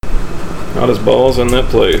Not his balls in that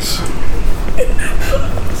place.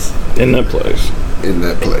 In that place. In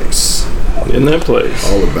that place. In that place.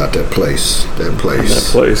 All about that place. That place. In that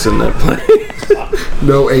place. In that place.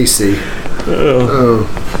 No AC. Oh.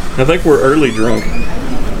 I think we're early drunk.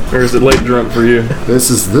 Or is it late drunk for you? This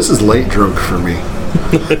is late drunk for me.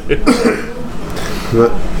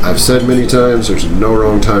 But I've said many times, there's no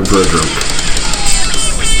wrong time for a drunk.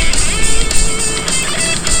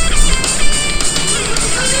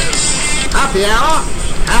 Happy hour.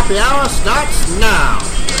 Happy hour starts now.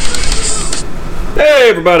 Hey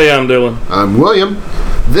everybody, I'm Dylan. I'm William.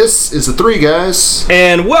 This is the Three Guys.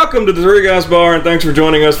 And welcome to the Three Guys Bar, and thanks for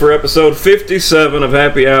joining us for episode 57 of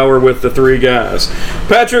Happy Hour with the Three Guys.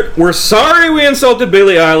 Patrick, we're sorry we insulted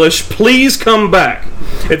Billie Eilish. Please come back.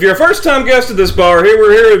 If you're a first-time guest at this bar, here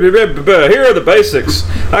are the basics.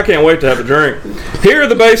 I can't wait to have a drink. Here are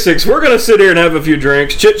the basics. We're going to sit here and have a few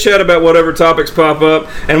drinks, chit-chat about whatever topics pop up,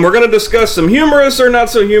 and we're going to discuss some humorous or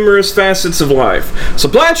not-so-humorous facets of life. So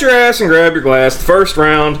plant your ass and grab your glass. The first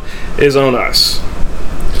round is on us.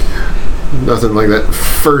 Nothing like that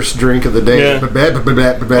first drink of the day. Yeah.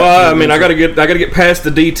 Well, I mean, I gotta get past the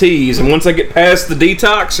DTs, and once I get past the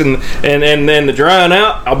detox and then the drying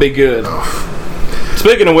out, I'll be good. Oh.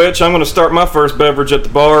 Speaking of which, I'm going to start my first beverage at the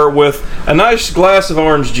bar with a nice glass of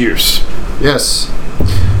orange juice. Yes.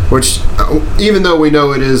 Which, even though we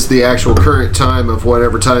know it is the actual current time of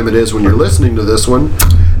whatever time it is when you're listening to this one,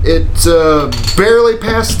 it's barely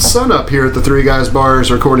past sunup here at the Three Guys Bars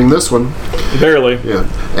recording this one. Barely. Yeah.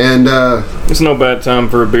 And it's no bad time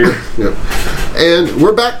for a beer. Yep. And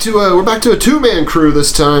we're back to a two-man crew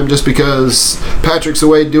this time, just because Patrick's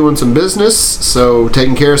away doing some business, so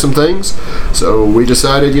taking care of some things. So we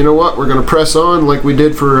decided, you know what, we're going to press on like we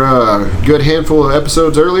did for a good handful of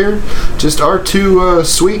episodes earlier. Just our two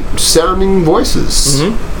sweet-sounding voices.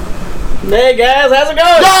 Mm-hmm. Hey guys, how's it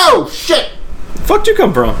going? No! Shit! The fuck did you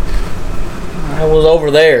come from? I was over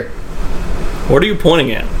there. What are you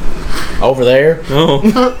pointing at? Over there? Oh.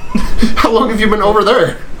 How long have you been over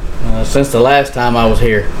there? Since the last time I was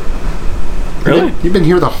here. Really? You've been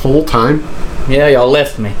here the whole time? Yeah, y'all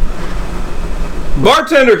left me.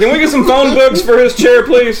 Bartender, can we get some phone books for his chair,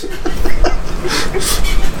 please?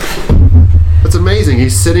 That's amazing.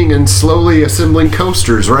 He's sitting and slowly assembling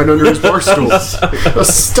coasters right under his bar stools. A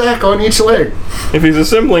stack on each leg. If he's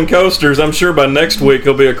assembling coasters, I'm sure by next week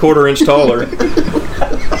he'll be a quarter-inch taller.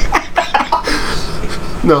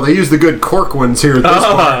 No, they use the good cork ones here at this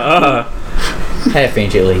bar. Half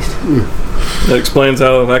inch at least. That explains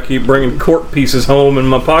how I keep bringing cork pieces home in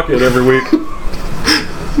my pocket every week.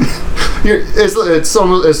 It's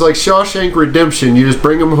like Shawshank Redemption. You just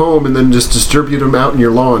bring them home and then just distribute them out in your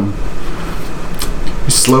lawn. You're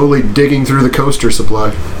slowly digging through the coaster supply.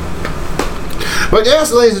 But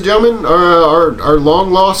yes, ladies and gentlemen, our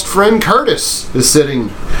long-lost friend Curtis is sitting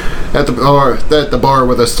at the bar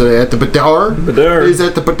with us today. At the Badar. Badar. He's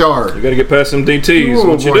at the Badar. You gotta get past some DTs. Oh,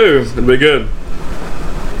 Once you boy. do, it'll be good.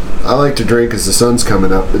 I like to drink as the sun's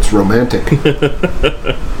coming up. It's romantic. If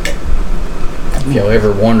y'all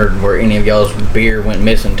ever wondered where any of y'all's beer went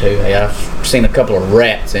missing to, hey, I've seen a couple of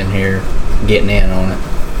rats in here getting in on it.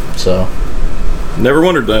 So, Never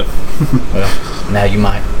wondered that. well, now you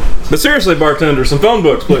might. But seriously, bartender, some phone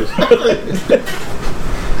books, please.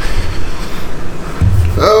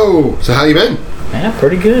 Oh, so how you been? Yeah,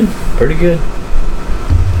 pretty good. Pretty good.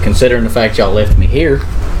 Considering the fact y'all left me here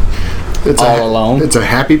all alone. It's a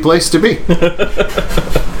happy place to be.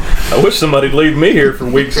 I wish somebody'd leave me here for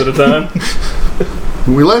weeks at a time.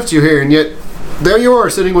 We left you here, and yet there you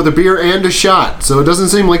are, sitting with a beer and a shot. So it doesn't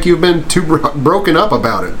seem like you've been too broken up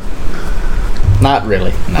about it. Not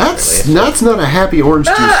really. That's not a happy orange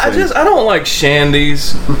juice thing. I don't like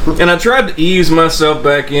shandies, and I tried to ease myself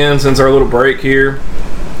back in since our little break here,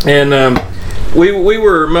 and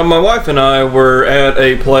my wife and I were at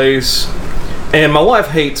a place, and my wife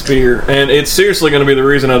hates beer, and it's seriously going to be the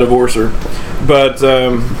reason I divorce her, but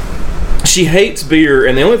she hates beer,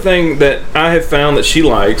 and the only thing that I have found that she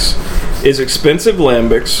likes is expensive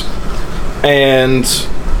lambics, and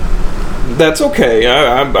that's okay.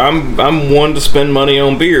 I'm one to spend money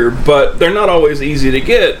on beer, but they're not always easy to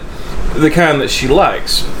get, the kind that she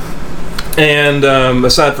likes. And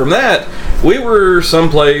aside from that, we were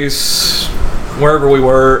someplace, wherever we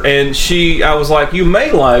were, and I was like, you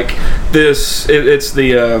may like this. It's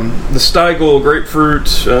the Stiegel grapefruit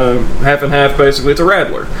half and half. Basically, it's a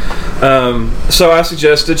Radler. So I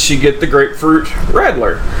suggested she get the grapefruit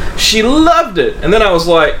Radler. She loved it. And then I was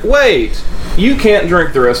like, wait, you can't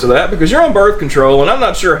drink the rest of that because you're on birth control, and I'm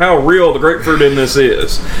not sure how real the grapefruit in this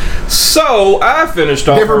is. So I finished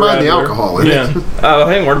off Never her mind the Radler. alcohol in Yeah. it.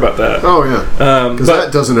 I ain't worried about that. Oh, yeah. Because but-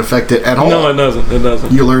 that doesn't affect it at all. No, it doesn't. It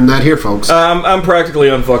doesn't. You learned that here, folks. I'm practically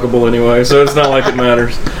unfuckable anyway, so it's not like it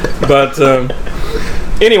matters. But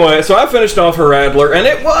anyway, so I finished off her Radler, and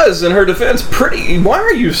it was, in her defense, pretty. Why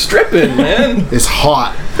are you stripping, man? It's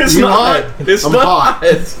hot. It's You not. hot? It's I'm not. hot.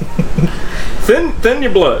 Thin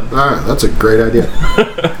your blood. All right, that's a great idea.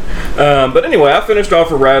 But anyway, I finished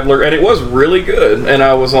off a Radler, and it was really good. And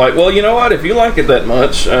I was like, well, you know what? If you like it that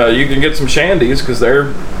much, you can get some Shandies because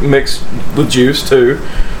they're mixed with juice too.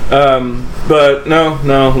 But no,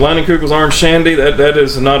 Leinenkugel's Orange Shandy. That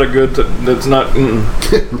is not a good. That's not.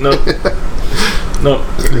 No. No.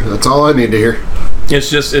 That's all I need to hear. It's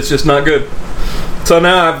just not good. So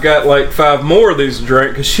now I've got like 5 more of these to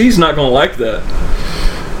drink because she's not gonna like that.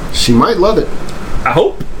 She might love it. I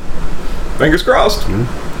hope. Fingers crossed.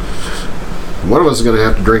 One of us is going to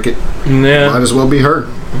have to drink it. Yeah. Might as well be her.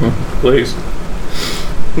 Please.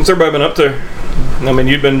 What's everybody been up to? I mean,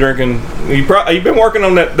 you've been drinking. You've been working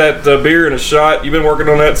on that beer and a shot. You've been working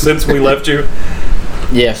on that since we left you.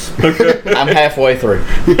 Yes. I'm halfway through.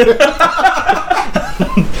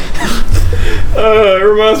 It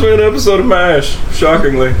reminds me of an episode of MASH.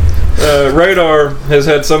 Shockingly, Radar has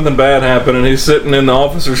had something bad happen, and he's sitting in the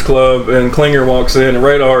officers' club, and Klinger walks in, and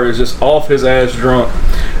Radar is just off his ass drunk,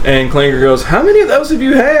 and Klinger goes, "How many of those have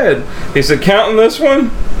you had?" He said, "Counting this one,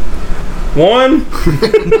 1."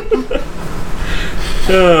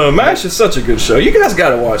 MASH is such a good show. You guys got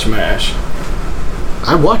to watch MASH.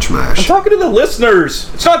 I watch I'm MASH. talking to the listeners.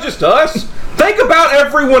 It's not just us. Think about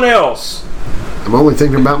everyone else. I'm only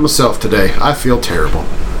thinking about myself today. I feel terrible.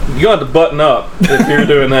 You're going to have to button up if you're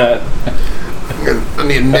doing that. I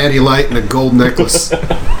need a natty light and a gold necklace.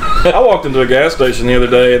 I walked into a gas station the other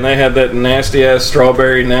day, and they had that nasty-ass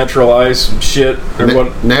strawberry natural ice shit. Or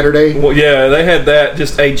what? Natter Day? Well, yeah, they had that,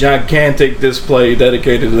 just a gigantic display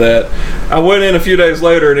dedicated to that. I went in a few days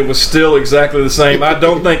later, and it was still exactly the same. I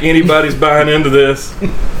don't think anybody's buying into this.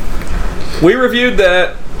 We reviewed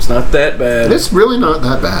that. It's not that bad. It's really not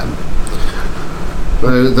that bad.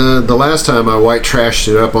 The last time I white trashed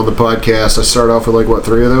it up on the podcast, I started off with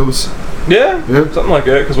 3 of those? Yeah, something like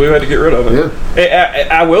that, because we had to get rid of it. Yeah.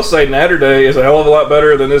 I will say Natter Day is a hell of a lot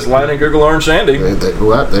better than this Leinenkugel's Orange Shandy.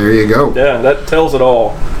 Well, there you go. Yeah, that tells it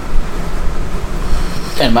all.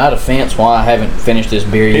 In my defense, why I haven't finished this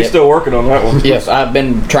beer yet. He's still working on that one. Yes, I've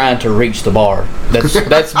been trying to reach the bar.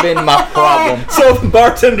 That's been my problem. So the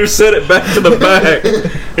bartender set it back to the back.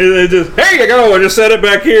 And they just, here you go, I just set it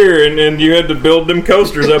back here. And you had to build them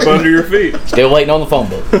coasters up under your feet. Still waiting on the phone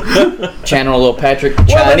book. Channeling a little Patrick Well,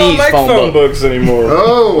 they don't Chinese make phone book. books anymore.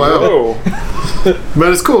 Oh, wow. Oh. But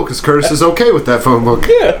it's cool because Curtis is okay with that phone book.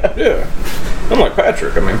 Yeah. I'm like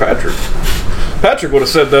Patrick. Patrick would have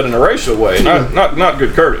said that in a racial way. Not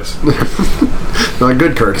good Curtis. Not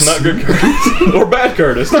good Curtis. Not good Curtis. Or bad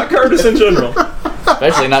Curtis. Not Curtis in general.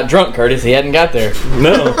 Especially not drunk Curtis. He hadn't got there.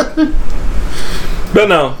 No. But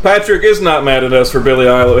no, Patrick is not mad at us for Billy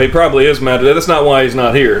Idol. He probably is mad at us. That's not why he's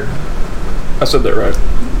not here. I said that right.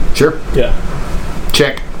 Sure. Yeah.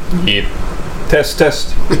 Check. Yep.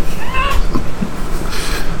 Test.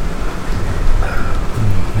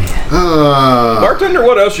 Bartender,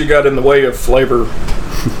 what else you got in the way of flavor?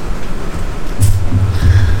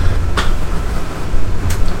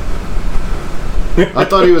 I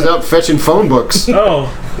thought he was out fetching phone books. Oh,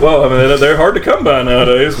 well, I mean, they're hard to come by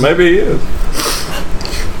nowadays. Maybe he is.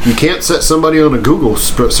 You can't set somebody on a Google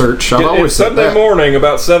search. I've always It's said Sunday that. morning,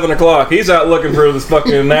 about 7 o'clock. He's out looking for this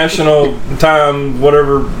fucking National Time,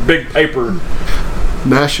 whatever, big paper.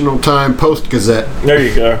 National Time Post Gazette. There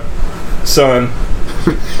you go. Sun.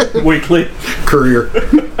 Weekly. Courier.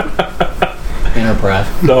 Enterprise.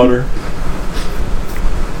 Daughter.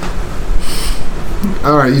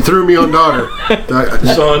 All right, you threw me on daughter.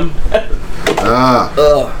 Son.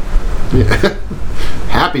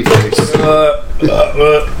 Happy face.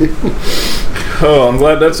 Oh, I'm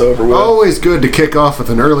glad that's over with. Always good to kick off with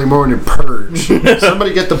an early morning purge.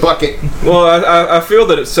 Somebody get the bucket. Well, I feel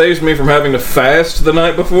that it saves me from having to fast the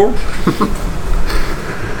night before.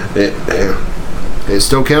 It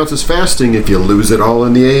still counts as fasting if you lose it all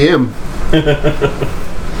in the AM.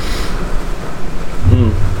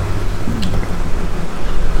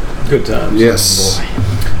 Good times. Yes.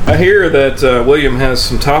 I hear that William has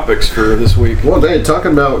some topics for this week. Well, they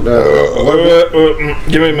talking about.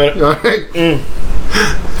 Give me a minute. All right.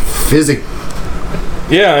 Fizzy.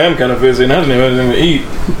 Yeah, I am kind of busy, and I didn't even have anything to eat.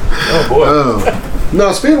 Oh boy. Oh.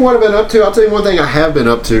 No, speaking of what I've been up to, I'll tell you one thing I have been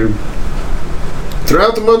up to.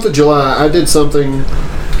 Throughout the month of July, I did something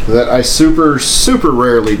that I super, super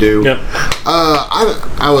rarely do. Yep.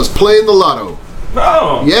 I was playing the lotto.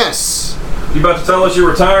 Oh. Yes. You about to tell us you're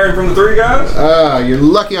retiring from the Three Guys? You're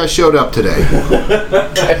lucky I showed up today.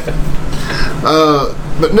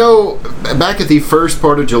 But no, back at the first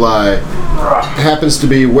part of July happens to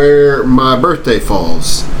be where my birthday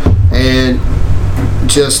falls. And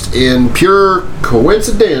just in pure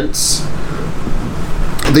coincidence,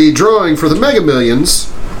 the drawing for the Mega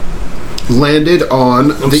Millions landed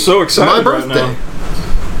on so excited my birthday. Right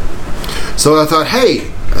now. So I thought,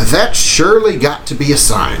 hey, that surely got to be a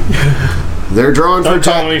sign. They're drawing for Don't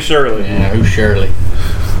call me Shirley. Yeah, who's Shirley?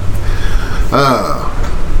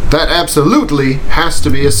 That absolutely has to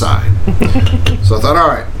be a sign. So I thought, all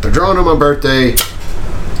right, they're drawing on my birthday.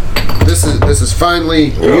 This is finally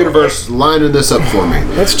the universe lining this up for me.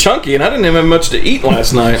 That's chunky, and I didn't even have much to eat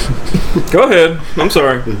last night. Go ahead. I'm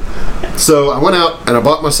sorry. So I went out and I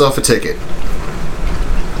bought myself a ticket.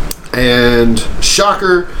 And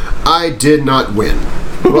shocker, I did not win.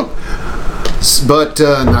 But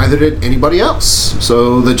neither did anybody else.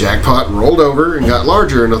 So the jackpot rolled over and got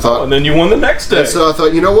larger, and I thought... And then you won the next day. And so I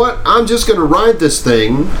thought, you know what? I'm just going to ride this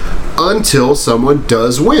thing until someone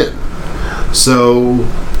does win. So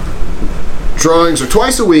drawings are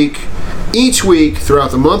twice a week. Each week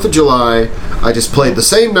throughout the month of July, I just played the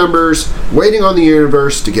same numbers, waiting on the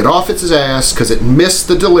universe to get off its ass because it missed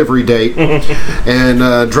the delivery date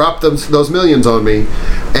and dropped those millions on me.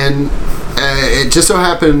 And it just so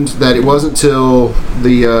happened that it wasn't till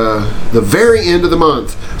the very end of the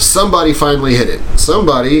month somebody finally hit it.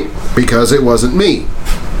 Somebody, because it wasn't me.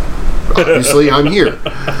 Obviously, I'm here.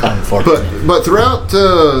 But throughout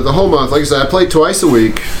the whole month, like I said, I played twice a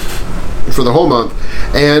week for the whole month,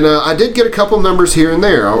 and I did get a couple numbers here and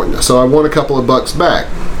there, so I won a couple of bucks back.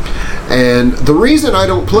 And the reason I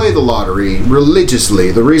don't play the lottery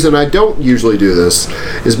religiously, the reason I don't usually do this,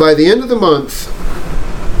 is by the end of the month,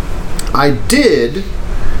 I did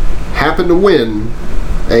happen to win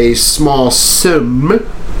a small sum,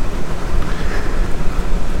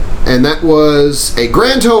 and that was a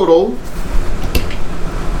grand total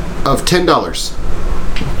of $10.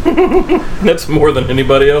 That's more than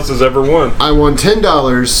anybody else has ever won. I won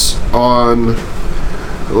 $10 on,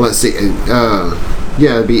 let's see,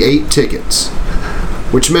 it'd be 8 tickets,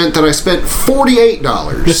 which meant that I spent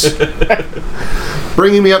 $48,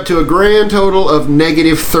 bringing me up to a grand total of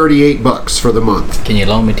negative $38 for the month. Can you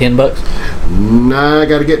loan me $10? Nah, I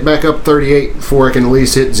got to get back up 38 before I can at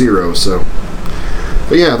least hit zero. So,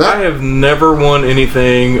 but yeah, I have never won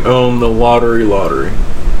anything on the lottery.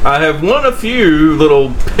 I have won a few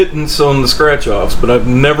little pittance on the scratch-offs, but I've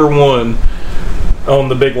never won on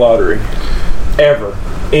the big lottery. Ever.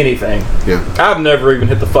 Anything. Yeah. I've never even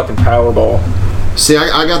hit the fucking Powerball. See,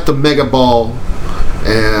 I got the Mega Ball,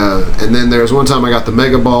 and then there was one time I got the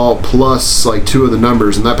Mega Ball plus like 2 of the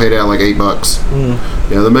numbers, and that paid out like $8.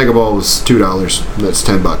 Yeah, the Mega Ball was $2. That's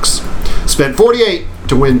 $10. Spent 48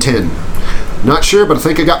 to win 10. Not sure, but I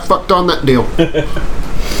think I got fucked on that deal.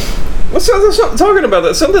 Talking about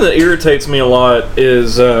that, something that irritates me a lot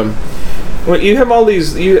is you have all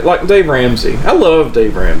these, like Dave Ramsey. I love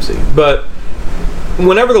Dave Ramsey, but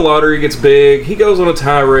whenever the lottery gets big, he goes on a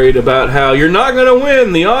tirade about how you're not going to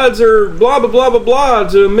win. The odds are blah, blah, blah, blah, blah,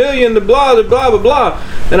 to 1 million, to blah, blah, blah, blah, blah.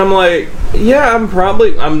 And I'm like, yeah, I'm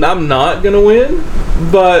not going to win,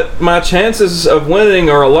 but my chances of winning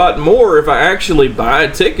are a lot more if I actually buy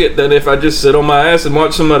a ticket than if I just sit on my ass and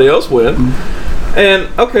watch somebody else win. And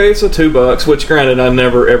okay, so $2, which granted I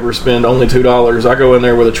never ever spend only $2. I go in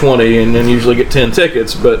there with a 20 and then usually get 10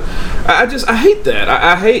 tickets. But I hate that.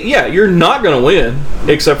 I hate. Yeah, you're not going to win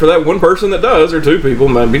except for that one person that does, or 2 people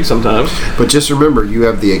maybe sometimes. But just remember, you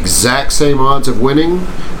have the exact same odds of winning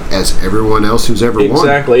as everyone else who's ever won.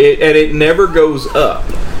 Exactly, and it never goes up.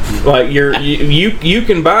 Like you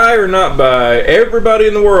can buy or not buy. Everybody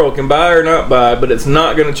in the world can buy or not buy, but it's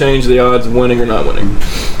not going to change the odds of winning or not winning.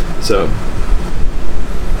 So.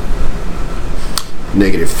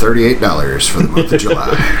 Negative $38 for the month of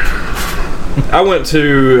July. I went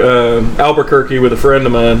to Albuquerque with a friend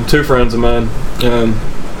of mine, 2 friends of mine.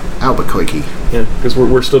 Albuquerque. Yeah, because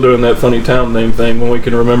we're still doing that funny town name thing when we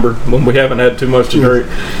can remember, when we haven't had too much to drink.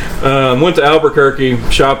 Went to Albuquerque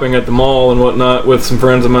shopping at the mall and whatnot with some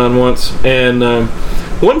friends of mine once. And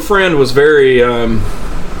one friend was very...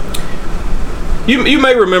 You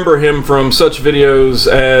may remember him from such videos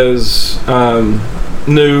as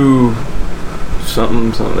New...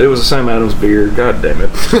 Something. It was the Sam Adams beard. God damn it.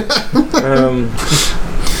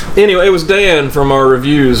 Anyway, it was Dan from our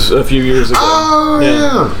reviews a few years ago. Oh,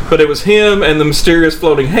 yeah. But it was him and the mysterious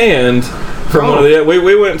floating hand from one of the.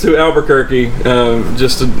 We went to Albuquerque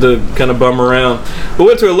just to kind of bum around. We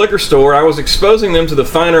went to a liquor store. I was exposing them to the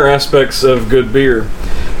finer aspects of good beer.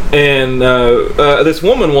 And this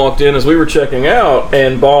woman walked in as we were checking out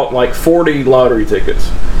and bought like 40 lottery tickets.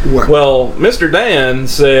 What? Well, Mr. Dan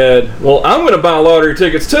said, well, I'm going to buy lottery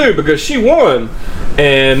tickets too because she won.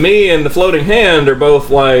 And me and the floating hand are both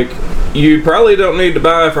like, you probably don't need to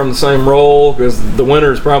buy from the same roll because the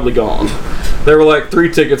winner's probably gone. There were like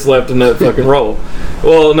 3 tickets left in that fucking roll.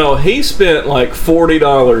 Well, no, he spent like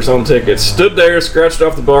 $40 on tickets, stood there, scratched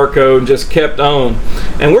off the barcode, and just kept on.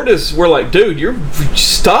 And we're like, dude,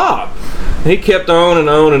 stop. And he kept on and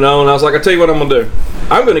on and on. I was like, I'll tell you what I'm going to do.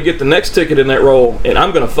 I'm going to get the next ticket in that roll, and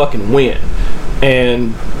I'm going to fucking win.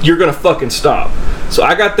 And you're going to fucking stop. So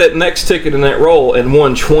I got that next ticket in that roll and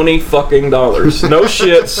won $20 fucking dollars. No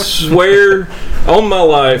shit, swear on my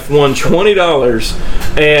life, won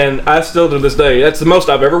 $20. And I still to this day, that's the most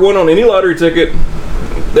I've ever won on any lottery ticket.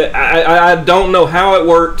 I don't know how it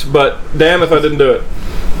worked, but damn if I didn't do it.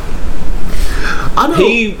 I know.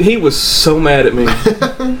 He was so mad at me.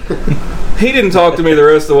 He didn't talk to me the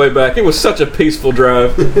rest of the way back. It was such a peaceful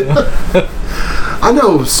drive. I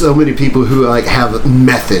know so many people who like have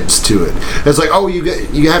methods to it. It's like, oh,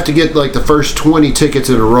 you have to get like the first 20 tickets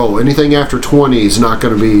in a row. Anything after 20 is not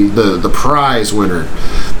going to be the prize winner.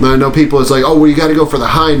 And I know people, it's like, oh, well, you got to go for the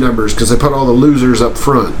high numbers because they put all the losers up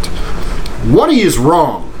front. One of you is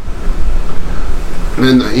wrong.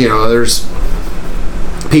 And there's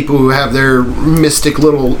people who have their mystic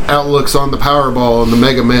little outlooks on the Powerball and the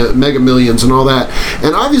Mega Millions and all that.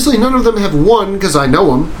 And obviously none of them have won because I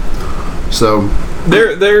know them. So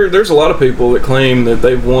there's a lot of people that claim that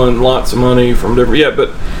they've won lots of money from different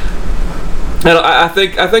but and I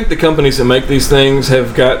think the companies that make these things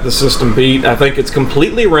have got the system beat. I think it's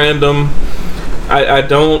completely random. I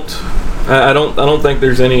don't think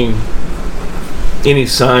there's any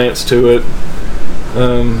science to it.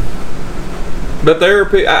 But there are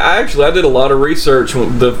I did a lot of research.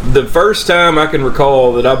 The first time I can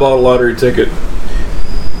recall that I bought a lottery ticket.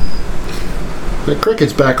 The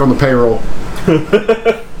cricket's back on the payroll.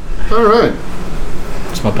 All right.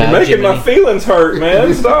 It's my pal You're making Jimmy. my feelings hurt,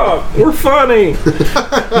 man. Stop. We're funny.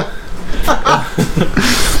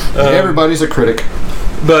 Everybody's a critic.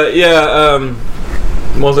 But yeah,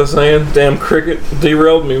 what was I saying? Damn cricket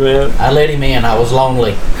derailed me, man. I let him in. I was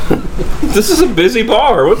lonely. This is a busy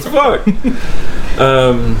bar. What the fuck?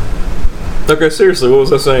 Okay, seriously, what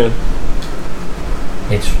was I saying?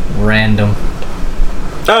 It's random.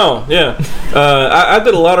 Oh, yeah. I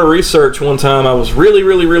did a lot of research one time. I was really,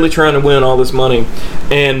 really, really trying to win all this money.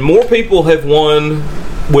 And more people have won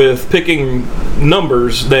with picking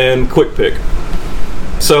numbers than Quick Pick.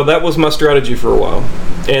 So that was my strategy for a while.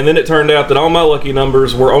 And then it turned out that all my lucky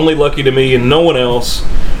numbers were only lucky to me and no one else.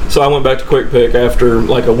 So I went back to Quick Pick after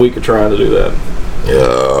like a week of trying to do that.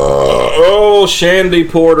 Oh, Shandy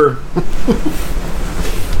Porter.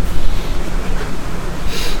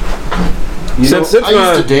 I used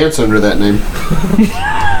to dance under that name.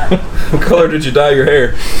 What color did you dye your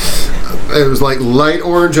hair? It was like light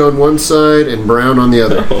orange on one side and brown on the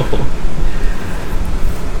other.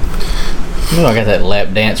 I got that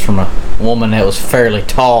lap dance from a woman that was fairly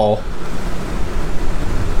tall.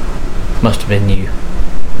 Must have been you.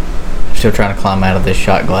 Still trying to climb out of this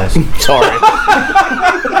shot glass. Sorry.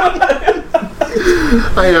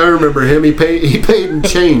 I remember him. He paid in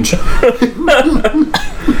change.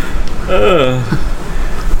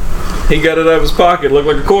 He got it out of his pocket, looked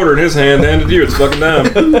like a quarter in his hand, handed you its fucking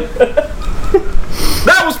dime.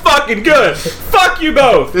 That was fucking good. Fuck you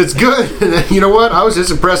both. It's good. You know what? I was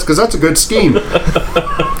just impressed because that's a good scheme.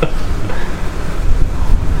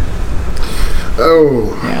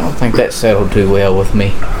 Oh. Yeah, I don't think that settled too well with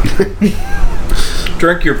me.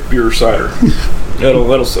 Drink your cider.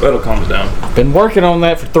 That'll calm us down. Been working on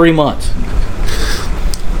that for 3 months.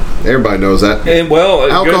 Everybody knows that. And well,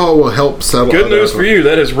 alcohol will help settle. Good news for you.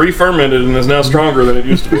 That is re-fermented and is now stronger than it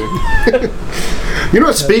used to be. You know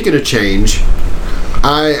what? Speaking of change,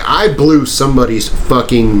 I blew somebody's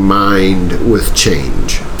fucking mind with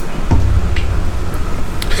change,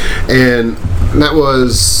 and that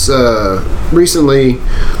was recently.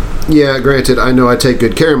 Yeah, granted, I know I take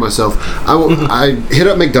good care of myself. I hit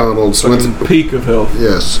up McDonald's. Went peak of health.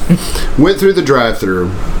 Yes, went through the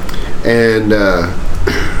drive-thru, and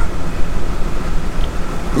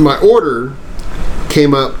my order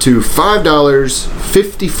came up to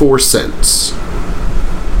 $5.54.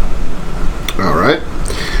 All right,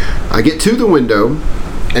 I get to the window,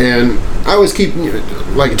 And I was keeping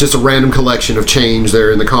like just a random collection of change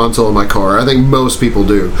there in the console of my car. I think most people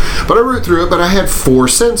do. But I root through it, but I had 4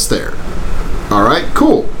 cents there. All right,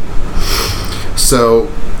 cool. So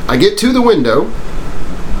I get to the window.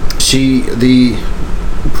 The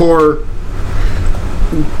poor,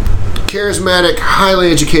 charismatic,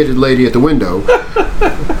 highly educated lady at the window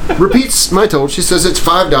repeats my total. She says it's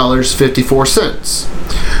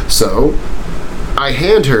 $5.54. So I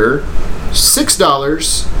hand her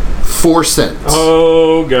 $6.04.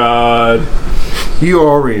 Oh, God. You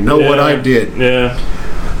already know what I did. Yeah.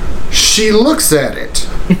 She looks at it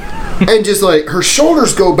and just like her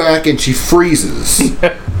shoulders go back and she freezes.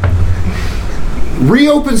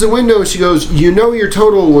 Reopens the window and she goes, "You know your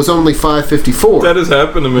total was only $5.54." That has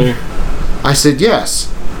happened to me. I said, "Yes."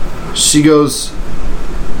 She goes,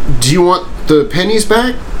 "Do you want the pennies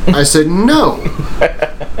back?" I said, "No."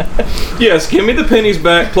 Yes, give me the pennies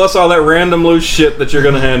back, plus all that random loose shit that you're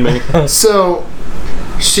going to hand me. So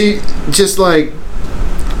she just like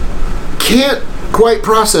can't quite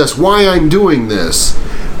process why I'm doing this.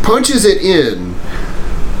 Punches it in,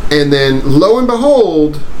 and then lo and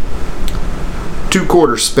behold, 2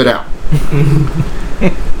 quarters spit out.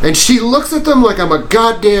 And she looks at them like I'm a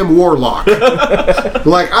goddamn warlock.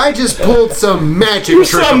 Like I just pulled some magic You're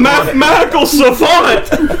trick. some mathematical savant!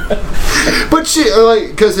 But she, like,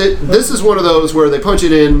 because this is one of those where they punch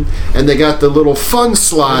it in and they got the little fun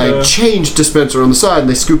slide change dispenser on the side and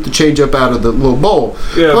they scoop the change up out of the little bowl.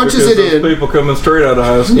 Yeah, punches because it in. People coming straight out of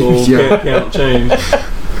high school can't count change.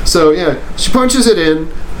 So, yeah, she punches it in.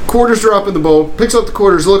 Quarters drop in the bowl, picks up the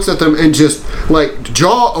quarters, looks at them, and just like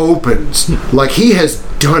jaw opens, like he has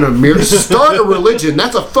done a miracle. Start a religion.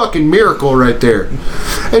 That's a fucking miracle right there.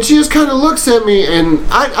 And she just kind of looks at me, and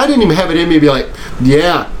I didn't even have it in me to be like,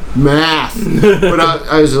 "Yeah, math." But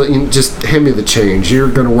I was like, "Just hand me the change.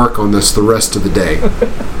 You're going to work on this the rest of the day."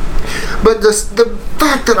 But the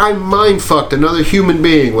fact that I mind fucked another human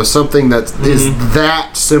being was something that is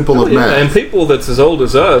that simple of math. And people that's as old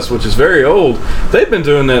as us, which is very old, they've been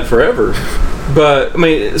doing that forever. But I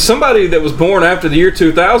mean, somebody that was born after the year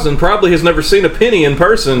 2000 probably has never seen a penny in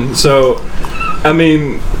person. So, I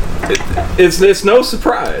mean, it's no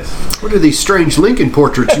surprise. What are these strange Lincoln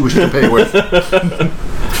portraits you wish to pay with?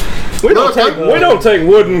 We don't take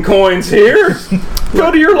wooden coins here.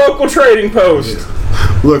 Go to your local trading post.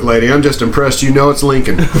 Look, lady, I'm just impressed you know it's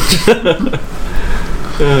Lincoln.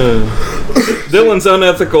 Dylan's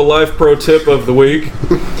unethical life pro tip of the week.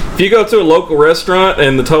 If you go to a local restaurant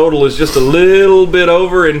and the total is just a little bit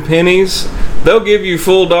over in pennies, they'll give you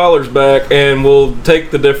full dollars back and will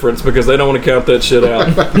take the difference because they don't want to count that shit out.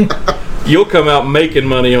 You'll come out making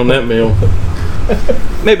money on that meal.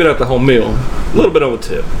 Maybe not the whole meal. A little bit on the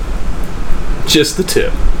tip. Just the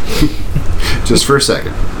tip. Just for a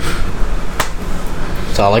second.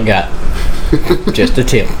 That's all I got. Just a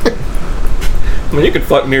tip. I mean, you could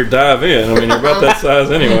fuck near dive in. I mean, you're about that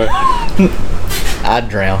size anyway. I'd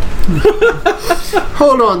drown.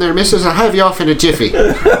 Hold on there, missus. I'll have you off in a jiffy.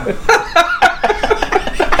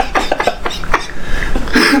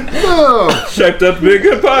 Oh. Shaped up to be a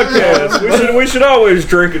good podcast. We should always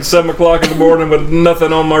drink at 7 o'clock in the morning with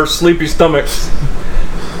nothing on our sleepy stomachs.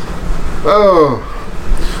 Oh.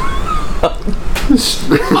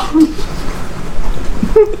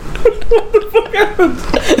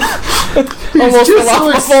 Almost fell off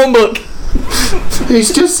my phone book.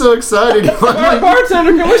 He's just so excited.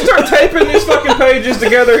 Bartender, can we start taping these fucking pages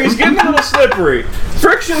together? He's getting a little slippery.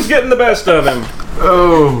 Friction's getting the best of him.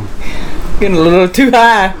 Oh. Getting a little too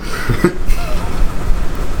high.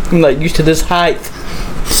 I'm not used to this height.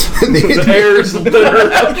 The air is thinner.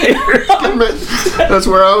 That's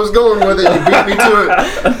where I was going with it. You beat me to it.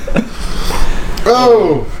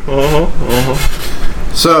 Oh.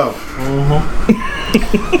 So.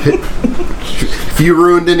 Have you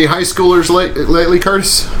ruined any high schoolers lately,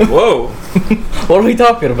 Curtis? Whoa. What are we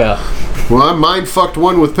talking about? Well, I mind fucked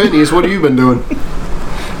one with pennies. What have you been doing?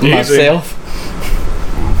 Easy. Myself.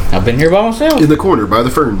 I've been here by myself. In the corner by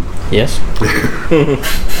the fern. Yes.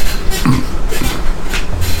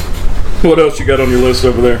 What else you got on your list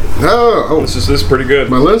over there? Oh. This is pretty good.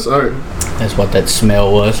 My list? All right. That's what that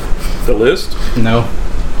smell was. The list? No.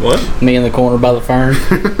 What? Me in the corner by the fern.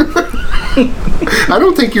 I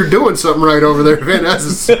don't think you're doing something right over there, Van. That's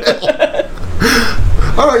a smell.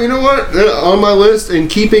 All right, you know what? On my list, in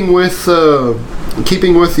keeping with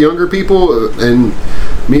younger people, and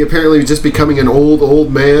me apparently just becoming an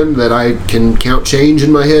old man that I can count change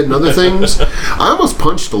in my head and other things, I almost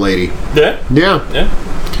punched a lady. Yeah? Yeah. Yeah.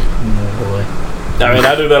 Oh boy. I mean,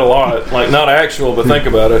 I do that a lot. Like, not actual, but think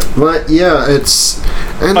about it. But yeah, it's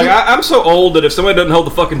And Like, then- I'm so old that if somebody doesn't hold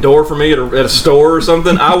the fucking door for me at a store or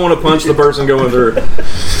something, I want to punch the person going through.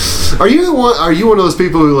 Are you one of those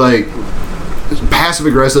people who like passive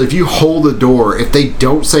aggressive? If you hold the door, if they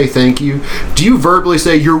don't say thank you, do you verbally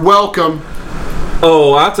say you're welcome?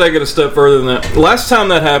 Oh, I'll take it a step further than that. Last time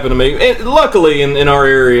that happened to me, and luckily in our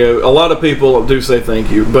area, a lot of people do say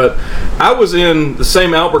thank you, but I was in the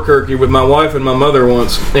same Albuquerque with my wife and my mother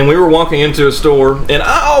once, and we were walking into a store, and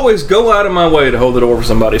I always go out of my way to hold the door for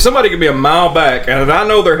somebody. Somebody could be a mile back, and if I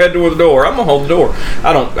know they're heading toward the door, I'm going to hold the door.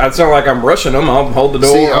 It's not like I'm rushing them. I'll hold the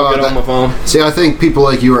door, I'll get on my phone. See, I think people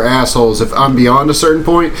like you are assholes if I'm beyond a certain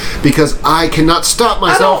point, because I cannot stop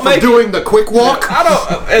myself from doing the quick walk. I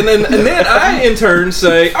don't, and then I in turn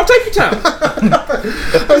say, "I'll take your time."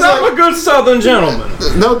 Because I'm a good Southern gentleman.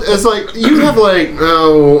 No, it's like you have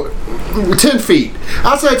 10 feet.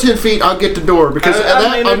 Outside 10 feet, I'll get the door because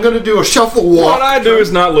I'm going to do a shuffle walk. What I do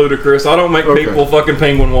is not ludicrous. I don't make people fucking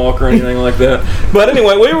penguin walk or anything like that. But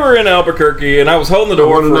anyway, we were in Albuquerque, and I was holding the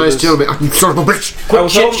door. What a nice gentleman! You son of a bitch! I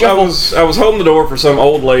was holding the door for some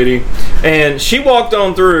old lady, and she walked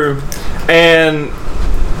on through, and.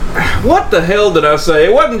 What the hell did I say?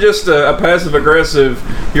 It wasn't just a passive-aggressive,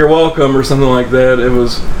 you're welcome, or something like that. It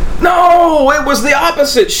was the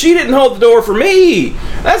opposite. She didn't hold the door for me.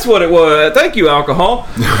 That's what it was. Thank you, alcohol.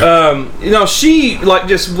 She,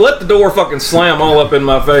 just let the door fucking slam all up in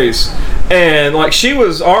my face. And, she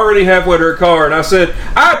was already halfway to her car, and I said,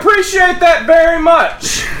 I appreciate that very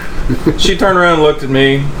much. She turned around and looked at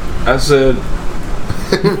me. I said...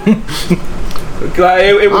 I'm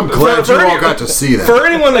glad you all got to see that. For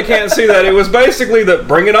anyone that can't see that, it was basically the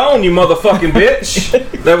 "bring it on, you motherfucking bitch."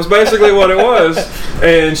 That was basically what it was,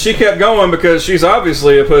 and she kept going because she's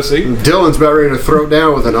obviously a pussy. Dylan's about ready to throw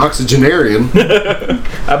down with an octogenarian.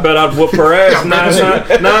 I bet I'd whoop her ass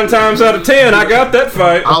nine times out of 10. I got that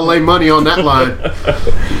fight. I'll lay money on that line.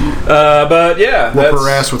 But yeah, whoop her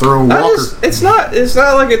ass with her own walker. It's not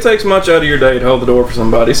like it takes much out of your day to hold the door for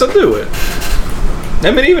somebody, so do it. I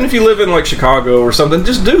mean, even if you live in Chicago or something,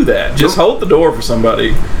 just do that. Just hold the door for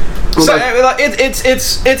somebody. So, it's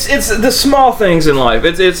the small things in life.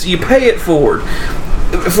 It's you pay it forward.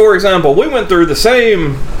 For example, we went through the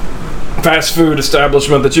same fast food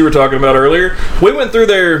establishment that you were talking about earlier. We went through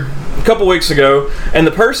there a couple weeks ago, and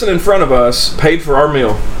the person in front of us paid for our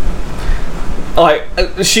meal.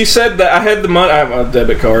 She said that I had the money. I have a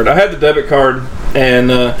debit card. I had the debit card, and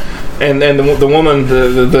the woman,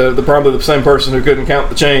 the probably the same person who couldn't count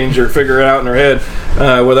the change or figure it out in her head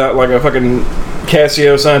without a fucking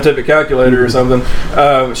Casio scientific calculator or something.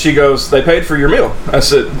 She goes, "They paid for your meal." I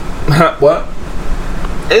said, "What?"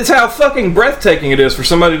 It's how fucking breathtaking it is for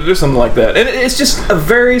somebody to do something like that. And it's just a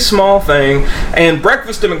very small thing. And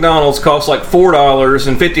breakfast at McDonald's costs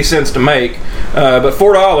 $4.50 to make, but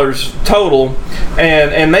 $4 total.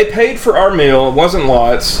 And they paid for our meal. It wasn't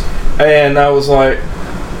lots. And I was like,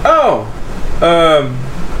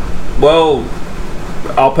 well,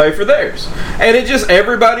 I'll pay for theirs. And it just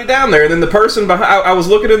everybody down there. And then the person behind, I was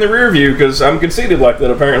looking in the rear view because I'm conceited like that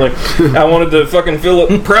apparently. I wanted to fucking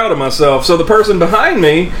feel proud of myself. So the person behind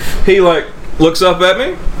me, he looks up at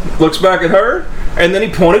me, looks back at her, and then he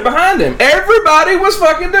pointed behind him. Everybody was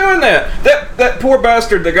fucking doing that. That poor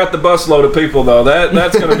bastard that got the busload of people though.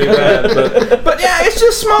 That's gonna be bad. But yeah, it's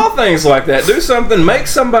just small things like that. Do something, make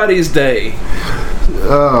somebody's day.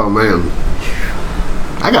 Oh man.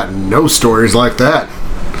 I got no stories like that.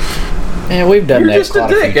 Yeah, we've done that. You're just a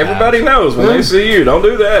dick. Everybody knows when they see you. Don't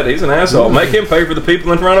do that. He's an asshole. Make him pay for the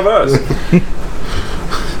people in front of us.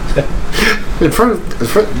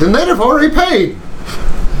 The native already paid.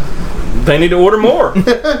 They need to order more.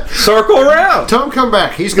 Circle around. Tell him come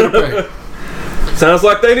back. He's gonna pay. Sounds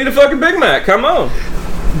like they need a fucking Big Mac. Come on.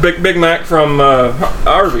 Big Mac from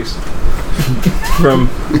Arby's. From...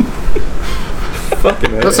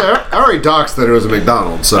 Fucking That's I already doxed that it was a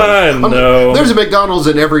McDonald's. So I know. There's a McDonald's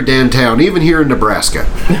in every damn town, even here in Nebraska.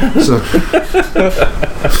 So,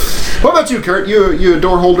 what about you, Kurt? You a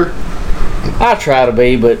door holder? I try to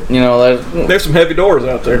be, but there's some heavy doors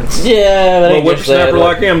out there. Yeah, a whippersnapper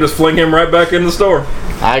like him, just fling him right back in the store.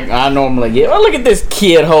 I normally get. Well, look at this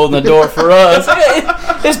kid holding the door for us.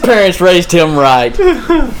 His parents raised him right.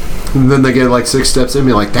 And then they get 6 steps in, and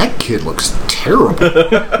be like, that kid looks terrible.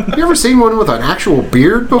 You ever seen one with an actual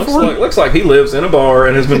beard before? Looks like he lives in a bar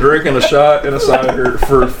and has been drinking a shot and a cider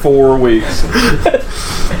for 4 weeks.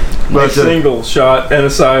 A single shot and a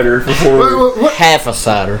cider for 4 weeks. What? Half a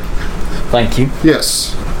cider. Thank you.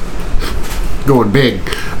 Yes. Going big.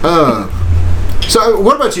 So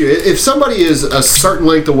what about you? If somebody is a certain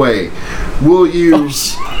length away, will you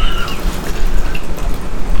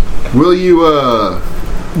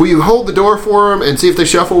will you hold the door for them and see if they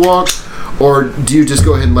shuffle walk, or do you just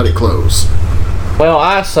go ahead and let it close? Well,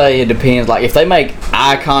 I say it depends. Like, if they make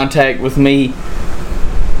eye contact with me,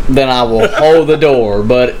 then I will hold the door.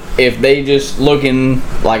 But if they just looking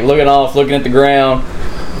off, looking at the ground,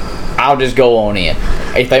 I'll just go on in.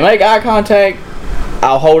 If they make eye contact,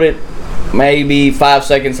 I'll hold it maybe 5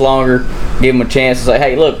 seconds longer, give them a chance to say,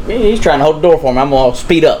 hey, look, he's trying to hold the door for me. I'm going to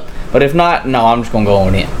speed up. But if not, no, I'm just going to go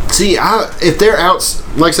on in. See, if they're out,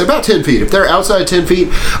 like I said, about 10 feet, if they're outside 10 feet,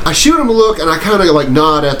 I shoot them a look and I kind of like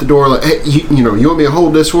nod at the door, like, hey, you want me to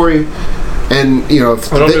hold this for you? And,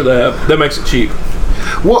 if I don't do that. That makes it cheap.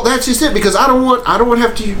 Well, that's just it, because I don't want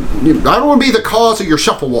to be the cause of your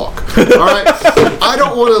shuffle walk. All right? I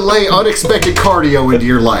don't want to lay unexpected cardio into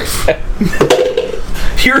your life.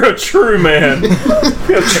 You're a true man.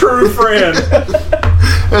 A true friend.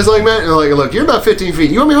 It's like, man, look, you're about 15 feet.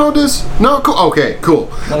 You want me to hold this? No? Cool. Okay, cool.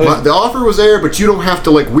 The offer was there, but you don't have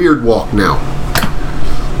to, weird walk now.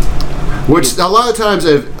 Which, a lot of times,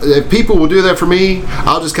 if people will do that for me,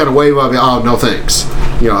 I'll just kind of wave up, oh, no thanks.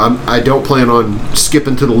 I don't plan on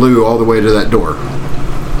skipping to the loo all the way to that door.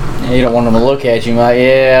 You don't want them to look at you like,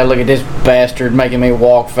 yeah, look at this bastard making me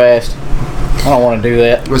walk fast. I don't want to do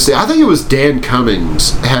that. Let's see, I think it was Dan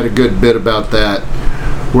Cummings had a good bit about that,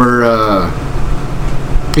 where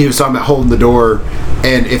he was talking about holding the door,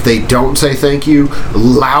 and if they don't say thank you,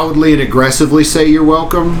 loudly and aggressively say you're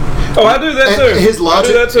welcome. Oh, I do that too. His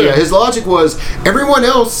logic, I do that too. Yeah, his logic was everyone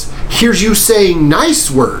else hears you saying nice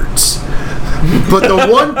words, but the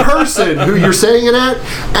one person who you're saying it at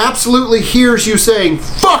absolutely hears you saying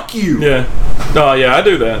 "fuck you." Yeah. Oh yeah, I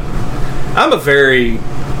do that. I'm a very,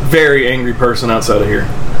 very angry person outside of here.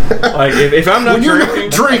 Like if I'm not when you're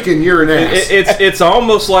drinking, you're an ass. It's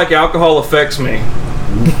almost like alcohol affects me.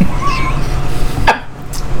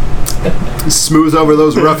 Smooth over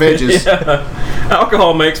those rough edges. Yeah.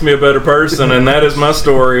 Alcohol makes me a better person, and that is my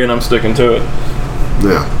story, and I'm sticking to it.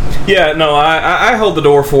 Yeah. Yeah, no, I hold the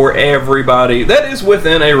door for everybody. That is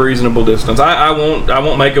within a reasonable distance. I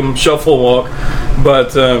won't make them shuffle walk,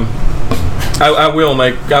 but I will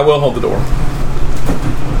hold the door.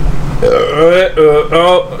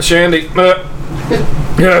 Oh, Shandy.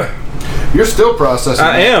 Yeah. You're still processing.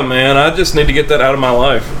 I am, man. I just need to get that out of my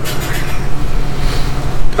life.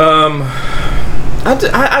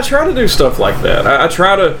 I try to do stuff like that.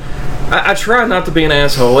 I try not to be an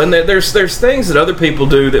asshole. And there's things that other people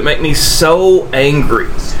do that make me so angry.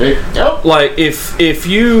 Yep. Like if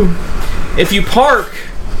you park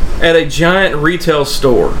at a giant retail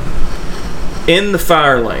store in the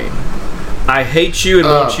fire lane, I hate you and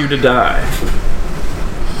want you to die.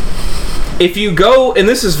 If you go, and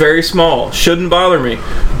this is very small, shouldn't bother me,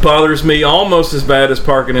 bothers me almost as bad as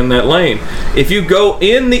parking in that lane. If you go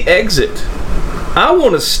in the exit, I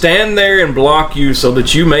want to stand there and block you so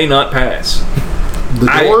that you may not pass. The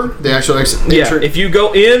door? The actual exit? Yeah, if you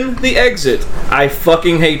go in the exit, I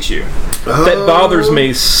fucking hate you. That bothers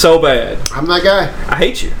me so bad. I'm that guy. I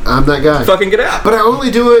hate you. I'm that guy. Fucking get out. But I only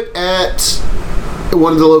do it at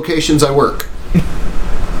one of the locations I work.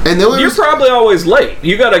 And you're probably always late.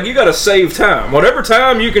 You gotta save time. Whatever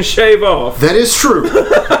time you can shave off. That is true.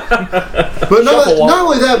 But not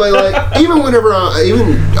only that, but even whenever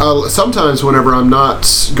sometimes whenever I'm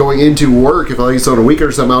not going into work, if it's on a weekend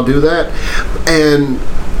or something, I'll do that. And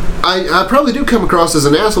I probably do come across as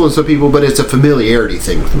an asshole to some people, but it's a familiarity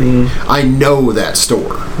thing with me. I know that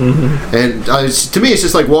store, and to me, it's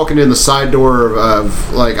just like walking in the side door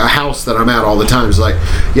of a house that I'm at all the time. It's like,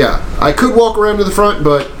 yeah, I could walk around to the front,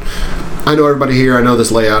 but I know everybody here. I know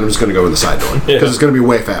this layout. I'm just going to go in the side door because it's going to be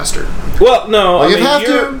way faster. Well, no,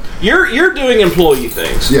 you're doing employee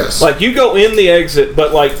things. Yes, like you go in the exit,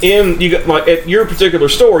 but at your particular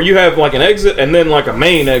store, you have an exit and then a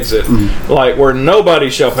main exit, where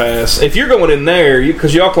nobody shall pass. If you're going in there,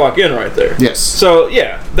 because y'all clock in right there. Yes. So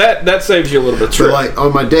yeah, that saves you a little bit of trip. So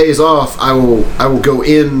on my days off, I will go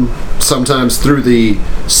in sometimes through the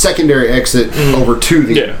secondary exit over to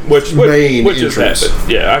the main entrance.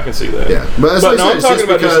 Yeah, I can see that. Yeah, but no, I'm talking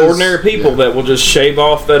about just ordinary people that will just shave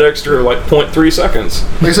off that extra 0.3 seconds.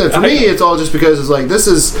 Like I said, for me, it's all just because it's this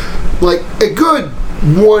is a good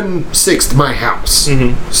 1/6 my house.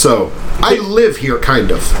 So I live here,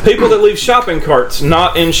 kind of. People that leave shopping carts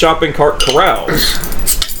not in shopping cart corrals.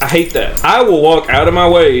 I hate that. I will walk out of my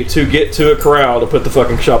way to get to a corral to put the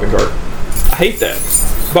fucking shopping cart. I hate that.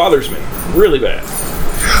 Bothers me really bad.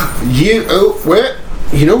 You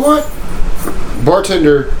know what?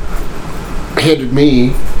 Bartender handed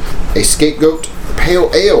me a Scapegoat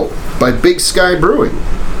Pale Ale by Big Sky Brewing.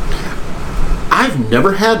 I've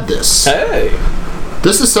never had this. Hey.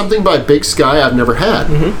 This is something by Big Sky I've never had.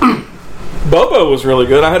 Bobo was really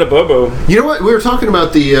good. I had a Bobo. You know what? We were talking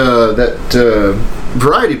about the that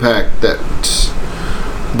variety pack that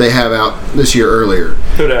they have out this year earlier.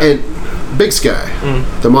 Who dat? And Big Sky,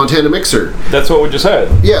 the Montana Mixer. That's what we just had.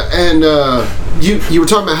 Yeah, and you were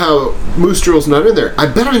talking about how Moose Drill's not in there. I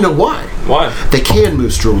bet I know why. Why? They can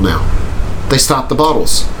Moose Drill now. They stopped the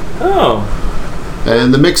bottles. Oh.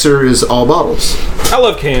 And the mixer is all bottles. I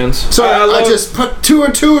love cans. So I just put 2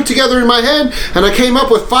 and 2 together in my head, and I came up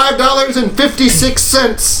with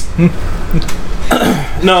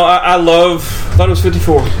 $5.56. No, I love... I thought it was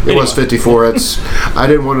 54. It was 54. I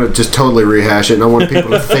didn't want to just totally rehash it, and I wanted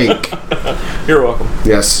people to think. You're welcome.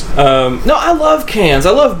 Yes. No, I love cans.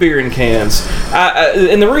 I love beer in cans.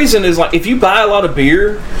 And the reason is, like, if you buy a lot of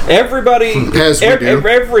beer, everybody... As we do.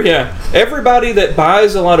 Everybody that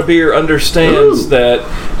buys a lot of beer understands that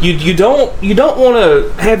you don't want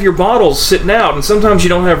to have your bottles sitting out, and sometimes you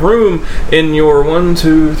don't have room in your 1,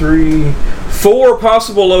 2, 3, 4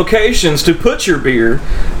 possible locations to put your beer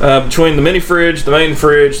between the mini fridge, the main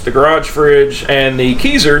fridge, the garage fridge, and the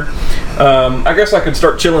keezer. I guess I could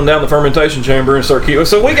start chilling down the fermentation chamber and start keeping.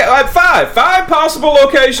 So I have five possible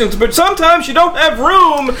locations, but sometimes you don't have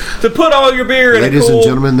room to put all your beer in. Ladies and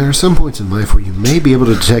gentlemen, there are some points in life where you may be able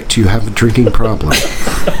to detect you have a drinking problem.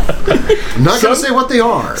 I'm not going to say what they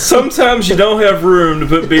are. Sometimes you don't have room to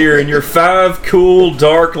put beer in your 5 cool,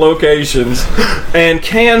 dark locations. And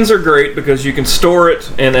cans are great because you can store it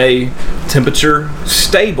in a temperature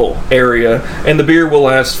stable area, and the beer will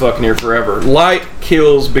last fucking near forever. Light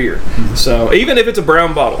kills beer. So even if it's a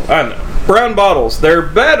brown bottle, I know. Brown bottles, they're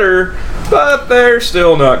better, but they're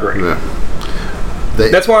still not great. Yeah.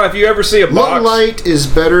 That's why if you ever see a box... Low light is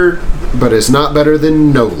better, but it's not better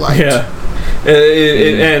than no light. Yeah.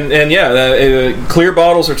 Clear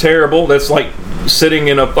bottles are terrible. That's like sitting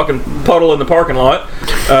in a fucking puddle in the parking lot.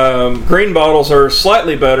 Green bottles are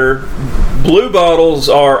slightly better. Blue bottles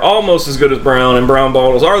are almost as good as brown, and brown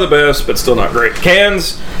bottles are the best, but still not great.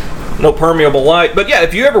 Cans, no permeable light. But yeah,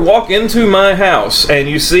 if you ever walk into my house and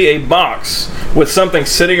you see a box with something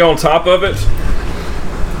sitting on top of it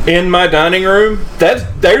in my dining room,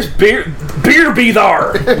 there's beer be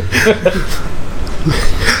there.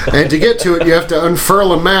 And to get to it, you have to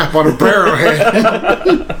unfurl a map on a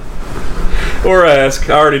barrowhead. Or ask.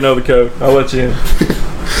 I already know the code. I'll let you in.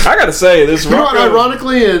 I gotta say, this... You know what,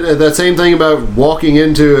 ironically, that same thing about walking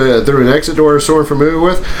into through an exit door so familiar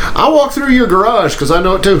with, I'll walk through your garage because I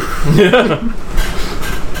know it too.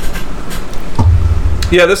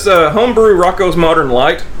 Yeah, this homebrew Rocco's Modern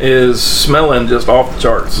Light is smelling just off the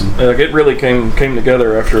charts. It really came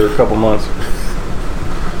together after a couple months.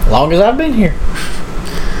 Long as I've been here.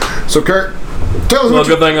 So, Kurt, tell us Well,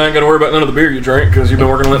 good thing I ain't got to worry about none of the beer you drink because you've been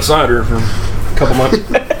working on that cider for a couple months.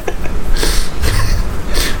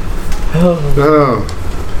 Oh.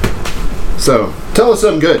 So, tell us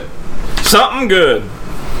something good. Something good.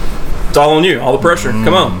 It's all on you. All the pressure.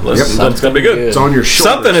 Come on. It's going to be good. It's on your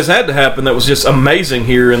shoulders. Something has had to happen that was just amazing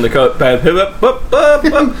here in the pad. I'm going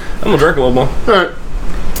to drink a little more. All right.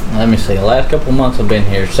 Let me see. The last couple months I've been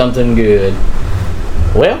here. Something good.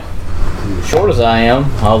 Well, short as I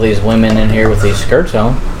am, all these women in here with these skirts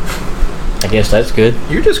on. I guess that's good.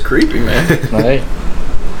 You're just creepy, man. Hey.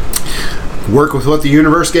 Work with what the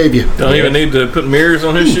universe gave you. Don't even need to put mirrors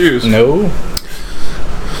on his shoes. No.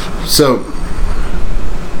 So,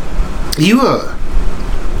 you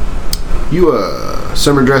a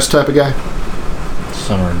summer dress type of guy?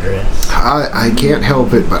 Summer dress. I can't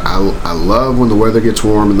help it, but I love when the weather gets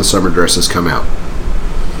warm and the summer dresses come out.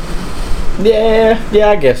 Yeah,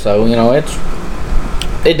 I guess so. You know, it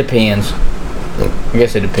depends. I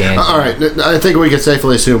guess it depends. All right, I think we can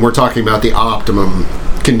safely assume we're talking about the optimum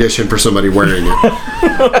condition for somebody wearing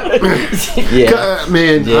it. Yeah.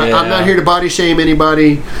 Man, Yeah. I'm not here to body shame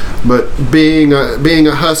anybody, but being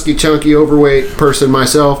a husky, chunky, overweight person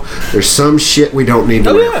myself, there's some shit we don't need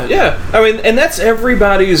to wear. Yeah. I mean, and that's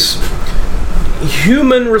everybody's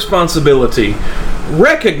human responsibility.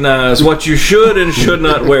 Recognize what you should and should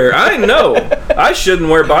not wear. I know I shouldn't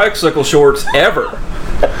wear bicycle shorts ever,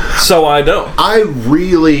 so I don't. I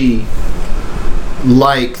really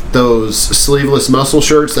like those sleeveless muscle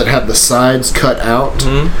shirts that have the sides cut out.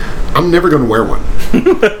 Mm-hmm. I'm never going to wear one.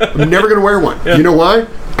 I'm never going to wear one. Yeah. You know why?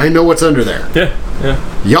 I know what's under there.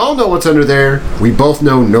 Yeah. Y'all know what's under there. We both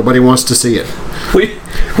know nobody wants to see it.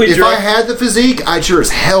 If I had the physique, I'd sure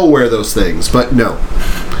as hell wear those things, but no.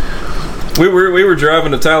 We were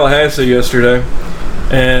driving to Tallahassee yesterday,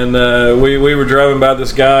 and we were driving by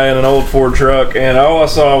this guy in an old Ford truck, and all I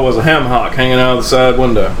saw was a ham hock hanging out of the side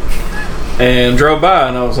window. And drove by,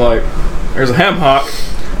 and I was like, there's a ham hock.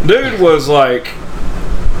 Dude was like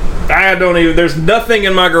I don't even. There's nothing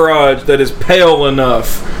in my garage that is pale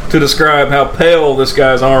enough to describe how pale this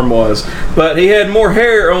guy's arm was. But he had more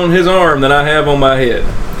hair on his arm than I have on my head,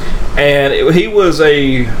 and he was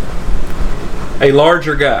a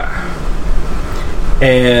larger guy,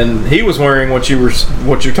 and he was wearing what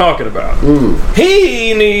you're talking about.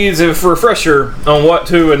 He needs a refresher on what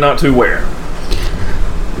to and not to wear.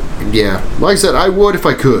 Yeah, like I said, I would if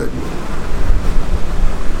I could.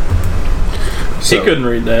 He couldn't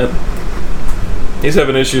read that. He's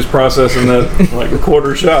having issues processing that like a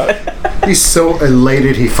quarter shot. He's so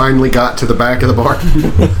elated he finally got to the back of the bar.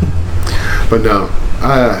 But no,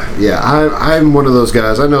 I'm one of those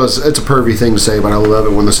guys. I know it's a pervy thing to say, but I love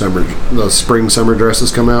it when those spring summer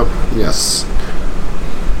dresses come out. Yes.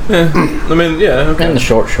 Yeah, I mean, yeah. Okay. And the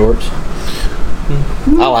short shorts.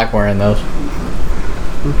 I like wearing those.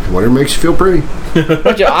 Whatever makes you feel pretty.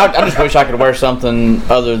 I just wish I could wear something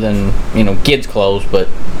other than kids' clothes, but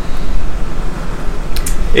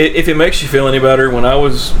if it makes you feel any better, when I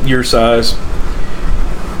was your size,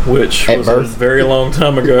 which At was birth? a very long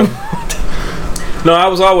time ago. No, I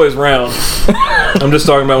was always round. I'm just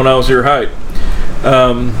talking about when I was your height.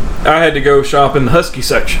 I had to go shop in the husky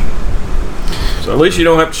section. So at least you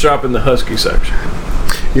don't have to shop in the husky section.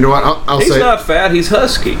 You know what? I'll He's say not fat, he's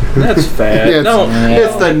husky. That's fat. Yeah,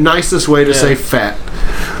 it's the nicest way to say fat.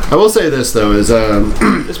 I will say this though is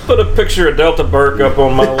Just put a picture of Delta Burke up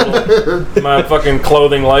on my my fucking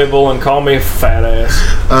clothing label and call me a fat ass.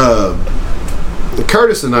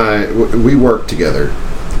 Curtis and I we worked together,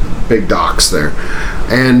 big docks there,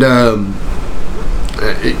 and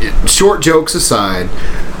short jokes aside,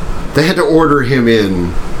 they had to order him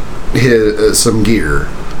in some gear,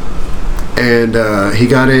 and he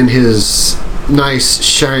got in his nice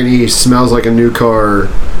shiny smells like a new car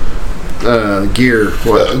gear.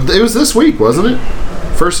 It was this week, wasn't it?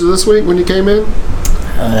 First of this week when you came in.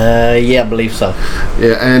 Yeah, I believe so.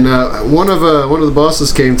 Yeah, and one of the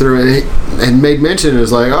bosses came through and made mention. It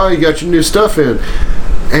was like, "Oh, you got your new stuff in,"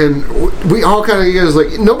 and we all kind of was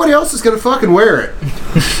like, "Nobody else is gonna fucking wear it."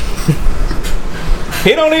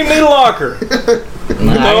 He don't even need a locker.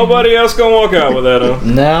 Nobody else gonna walk out with that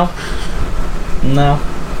on. No.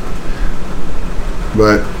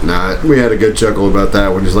 But nah, we had a good chuckle about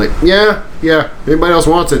that one. He's like, "Yeah, anybody else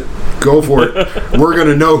wants it, go for it. We're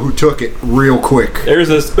gonna know who took it real quick." There's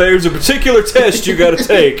a particular test you got to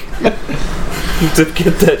take to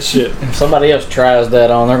get that shit. If somebody else tries that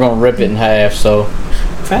on, they're gonna rip it in half. So,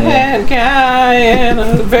 Fat guy in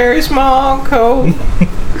a very small coat.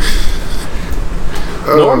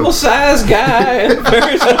 Normal size guy in a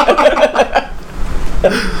very small.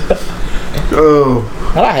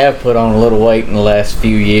 Oh, I have put on a little weight in the last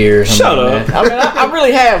few years. Shut up. I mean, I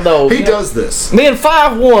really have though. he does this. Being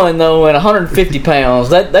 5'1" though and 150 pounds,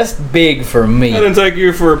 that's big for me. I didn't take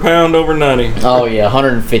you for a pound over 90. Oh yeah,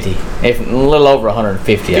 150. If a little over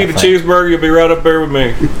 150. Eat I a think. cheeseburger, you'll be right up there with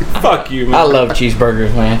me. Fuck you, man. I love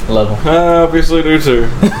cheeseburgers, man. Love them. I obviously do too.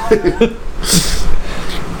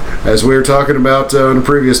 As we were talking about on a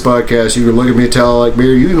previous podcast, you can look at me and tell I like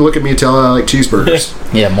beer. You can look at me and tell I like cheeseburgers.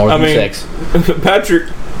 Yeah, more than sex. Patrick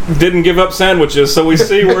didn't give up sandwiches, so we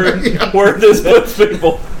see where this puts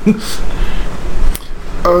people.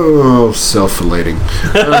 Oh, self-filleting.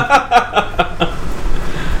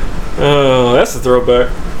 Oh, that's a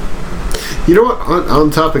throwback. You know what?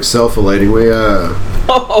 On topic self-filleting, we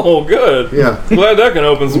Oh, good. yeah. Glad that can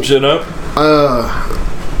open some shit up.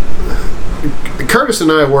 Curtis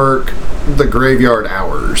and I work the graveyard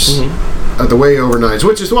hours at the way overnights,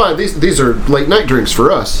 which is why these are late night drinks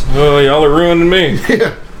for us. Oh, y'all are ruining me.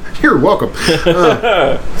 Yeah, you're welcome.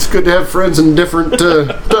 It's good to have friends in different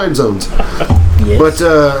time zones. Yes. But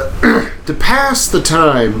to pass the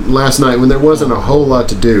time last night when there wasn't a whole lot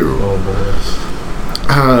to do,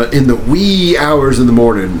 in the wee hours in the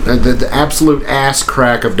morning, the absolute ass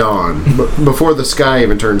crack of dawn, before the sky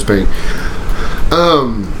even turns pink.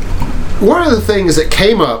 One of the things that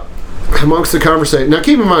came up amongst the conversation. Now,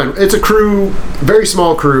 keep in mind, it's a crew, very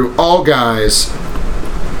small crew, all guys,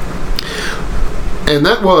 and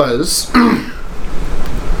that was.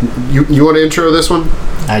 You want to intro this one?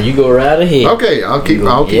 You go right ahead. Okay, I'll keep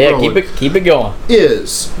rolling. keep it going.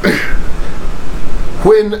 Is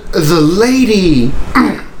when the lady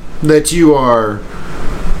that you are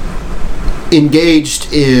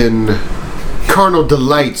engaged in carnal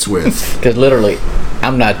delights with. Because literally,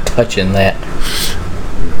 I'm not touching that.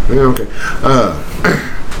 Okay.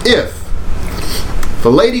 If the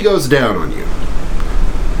lady goes down on you,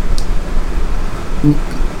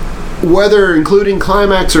 whether including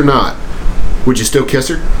climax or not, would you still kiss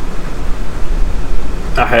her?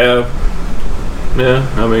 I have. Yeah,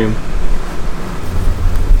 I mean,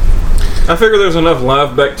 I figure there's enough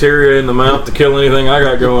live bacteria in the mouth to kill anything I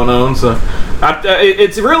got going on. So,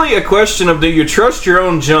 it's really a question of, do you trust your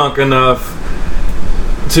own junk enough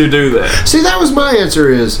to do that? See, that was my answer.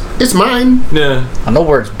 Is it's mine. Yeah. I know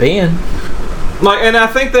where it's been. Like, and I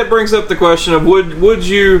think that brings up the question of, would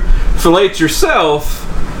you fillet yourself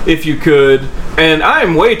if you could? And I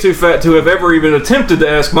am way too fat to have ever even attempted to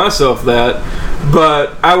ask myself that,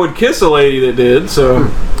 but I would kiss a lady that did, so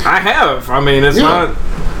I have. I mean, it's not...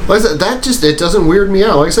 Like I said, that just, it doesn't weird me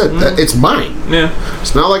out. Like I said, it's mine. Yeah.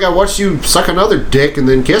 It's not like I watched you suck another dick and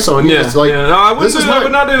then kiss on you. Yeah. It's like, No, I would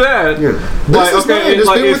not do that. Yeah. This is mine. It's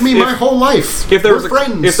been with me my whole life. If there We're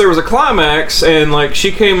friends. if there was a climax and like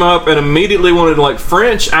she came up and immediately wanted like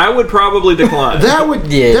French, I would probably decline. that would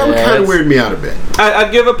kind of weird me out a bit.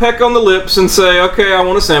 I'd give a peck on the lips and say, okay, I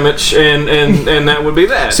want a sandwich, and that would be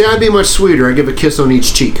that. See, I'd be much sweeter. I'd give a kiss on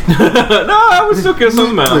each cheek. No, I would still kiss on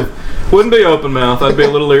the mouth. Wouldn't be open mouth. I'd be a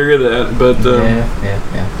little leery of that. But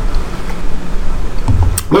Yeah.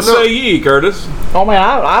 What say ye, Curtis? Oh man,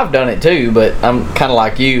 I've done it too, but I'm kind of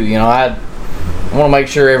like you. You know, I want to make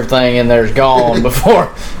sure everything in there's gone before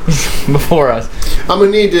I. I'm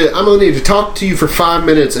gonna need to talk to you for 5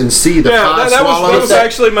 minutes and see the five that swallows. was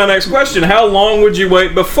actually my next question. How long would you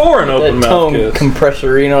wait before an open That mouth tongue kiss?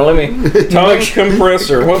 compressor, you know. Let me Tongue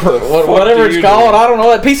compressor. What the fuck whatever do you it's called. do? I don't know.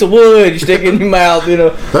 That piece of wood you stick in your mouth, you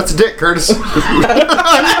know. That's a dick, Curtis.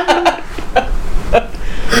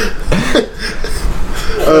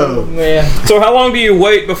 Oh man. So how long do you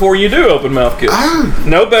wait before you do open mouth kiss?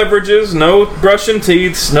 No beverages, no brushing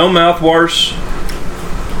teeth, no mouthwash.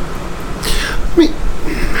 I mean,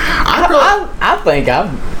 I think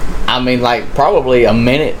I mean, like probably a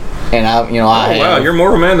minute, and I have. Wow, you're more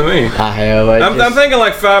of a man than me. I have. I'm thinking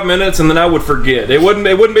like 5 minutes, and then I would forget. It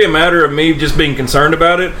wouldn't be a matter of me just being concerned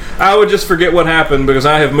about it. I would just forget what happened because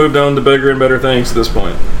I have moved on to bigger and better things at this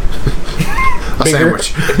point. a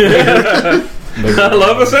sandwich. I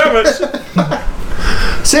love a sandwich.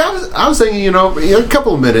 See, I was thinking, a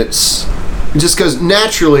couple of minutes, just because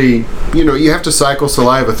naturally, you have to cycle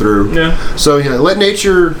saliva through. Yeah. So let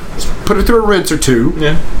nature put it through a rinse or two.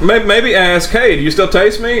 Yeah. Maybe ask, hey, do you still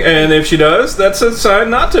taste me? And if she does, that's a sign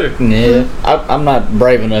not to. Yeah, I'm not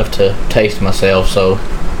brave enough to taste myself, so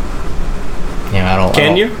I don't.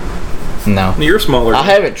 Can you? No. You're smaller. I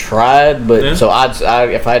haven't tried, but Yeah. so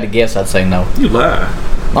if I had to guess, I'd say no. You lie.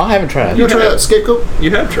 No, I haven't tried. You want to try that scapegoat?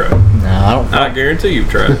 You have tried. No, I don't. I guarantee you've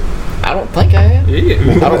tried. I don't think I have.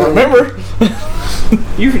 Yeah. I don't remember.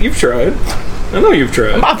 You've tried. I know you've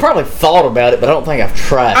tried. I probably thought about it, but I don't think I've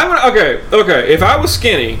tried. Okay. If I was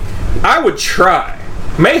skinny, I would try.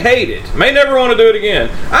 May hate it. May never want to do it again.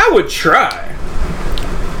 I would try.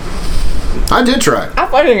 I did try. I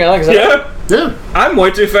think, like I said, Yeah. Yeah. I'm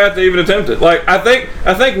way too fat to even attempt it. Like I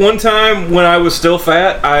think one time when I was still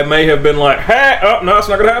fat, I may have been like, "Hey, oh no, it's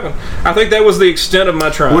not gonna happen." I think that was the extent of my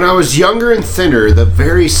trying. When I was younger and thinner, the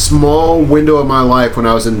very small window of my life when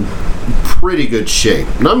I was in pretty good shape.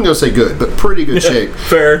 Not I'm going to say good, but pretty good shape.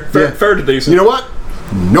 Fair to decent. You know what?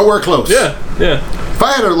 Nowhere close. Yeah.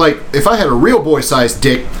 If I had a real boy sized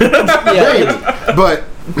dick, maybe. But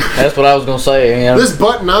that's what I was gonna say. this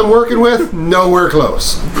button I'm working with, nowhere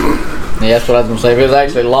close. Yeah, that's what I was gonna say. If it was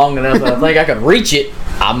actually long enough that I think I could reach it,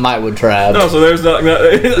 I might try. No, so there's not.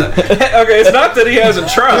 Okay, it's not that he hasn't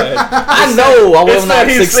tried. I know I will It's not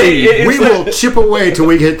that succeed. We will chip away till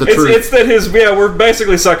we hit the truth. It's that we're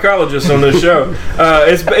basically psychologists on this show.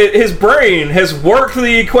 His brain has worked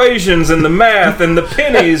the equations and the math and the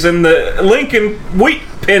pennies and the Lincoln wheat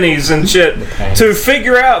pennies and shit to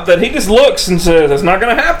figure out that he just looks and says it's not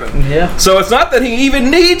going to happen. Yeah. So it's not that he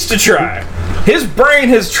even needs to try. His brain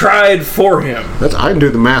has tried for him. I can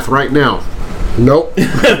do the math right now. Nope.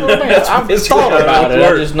 I've It's thought really about how it it. I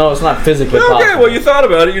works. just know it's not physically Okay, possible. well you thought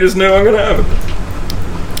about it. You just knew I'm going to have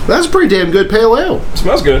it. That's a pretty damn good pale ale. It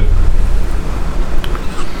smells good.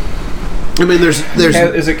 I mean, there's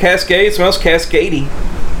Is it Cascade? It smells cascadey.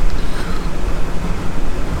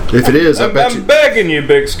 if it is, I'm begging you,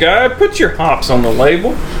 Big Sky. Put your hops on the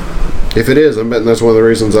label. If it is, I'm betting that's one of the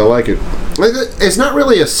reasons I like it. It's not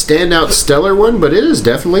really a standout stellar one, but it's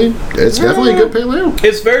definitely a good pale ale.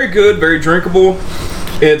 It's very good, very drinkable.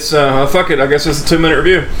 It's fuck it. I guess it's a 2-minute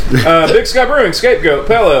review. Big Sky Brewing Scapegoat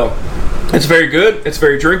Pale Ale. It's very good. It's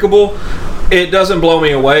very drinkable. It doesn't blow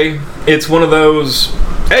me away. It's one of those.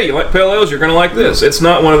 Hey, you like pale ales? You're gonna like this. It's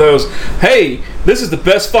not one of those. Hey, this is the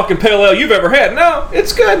best fucking pale ale you've ever had. No,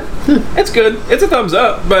 it's good. It's good. It's a thumbs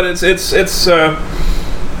up, but it's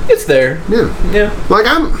there. Yeah. Like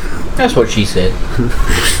That's what she said.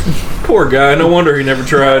 Poor guy. No wonder he never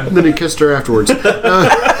tried. Then he kissed her afterwards.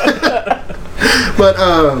 But But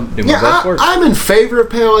Do my yeah, best work. I'm in favor of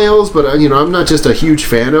pale ales, but I'm not just a huge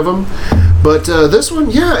fan of them. But this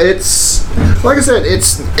one, yeah, it's like I said,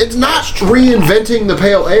 it's not reinventing the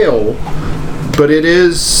pale ale, but it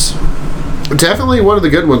is definitely one of the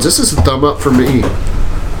good ones. This is a thumb up for me.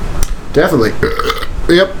 Definitely.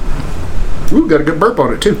 Yep. Ooh, got a good burp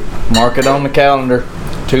on it too. Mark it on the calendar.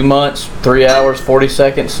 2 months, 3 hours, 40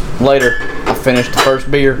 seconds later, I finished the first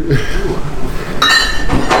beer.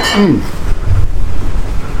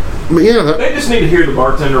 But yeah, They just need to hear the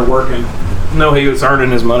bartender working. Know he was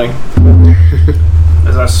earning his money.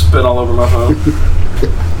 As I spit all over my phone.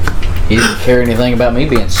 He didn't care anything about me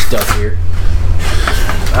being stuck here.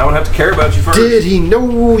 I would have to care about you first. did he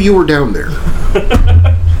know you were down there?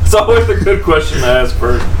 It's always a good question to ask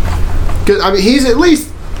first. 'Cause, I mean, he's at least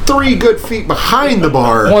 3 good feet behind the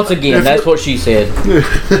bar. Once again, that's what she said.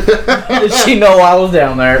 Did she know I was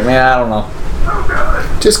down there? Man, I don't know.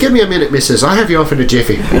 Just give me a minute, missus. I'll have you off in a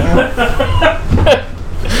jiffy.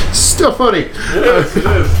 Still funny. It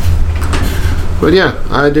is. But yeah,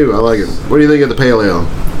 I do. I like it. What do you think of the pale ale?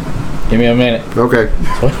 Give me a minute. Okay.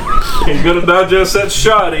 He's gonna digest that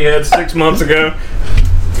shot he had 6 months ago.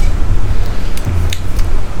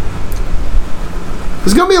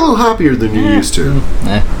 It's going to be a little hoppier than you're used to.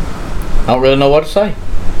 I don't really know what to say.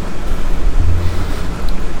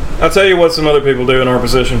 I'll tell you what some other people do in our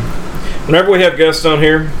position. Whenever we have guests on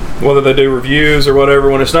here, whether they do reviews or whatever,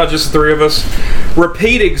 when it's not just the 3 of us,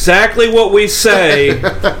 repeat exactly what we say,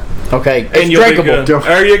 Okay, it's and you'll be drinkable. good.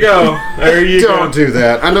 There you go. There you Don't go. do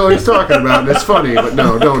that. I know what he's talking about, and it's funny, but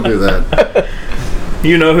no, don't do that.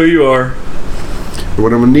 You know who you are.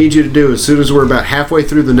 What I'm going to need you to do, as soon as we're about halfway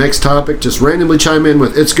through the next topic, just randomly chime in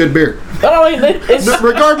with, it's good beer. I mean, it's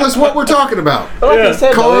Regardless what we're talking about. like Yeah. I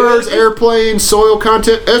said, though, Cars, airplanes, soil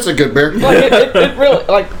content, that's a good beer. like it really,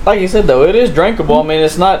 like you said though, it is drinkable. I mean,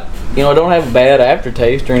 it's not, it don't have a bad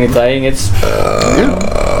aftertaste or anything. It's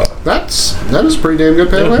Yeah. That is a pretty damn good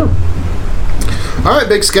pale ale. All right,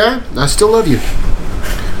 Big Sky, I still love you.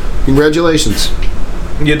 Congratulations.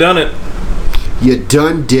 You done it. You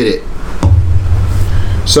done did it.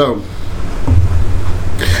 So,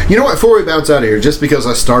 you know what? Before we bounce out of here, just because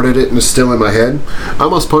I started it and it's still in my head, I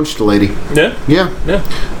almost punched a lady. Yeah. Yeah. Yeah.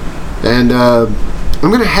 And I'm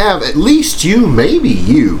going to have at least you, maybe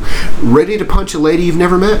you, ready to punch a lady you've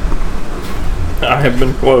never met. I have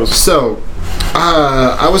been close. So,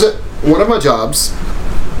 I was at one of my jobs,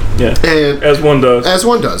 Yeah. and As one does. as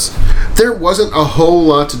one does, there wasn't a whole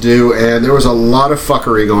lot to do, and there was a lot of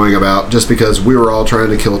fuckery going about just because we were all trying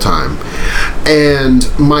to kill time. And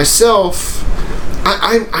myself,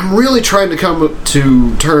 I'm really trying to come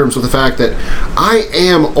to terms with the fact that I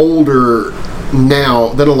am older now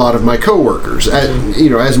than a lot of my coworkers.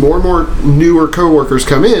 As more and more newer coworkers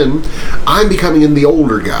come in, I'm becoming the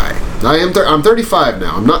older guy. I'm 35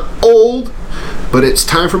 now. I'm not old, but it's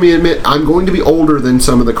time for me to admit I'm going to be older than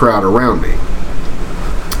some of the crowd around me.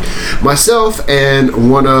 Myself and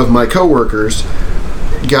one of my coworkers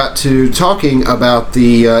got to talking about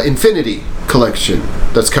the Infinity collection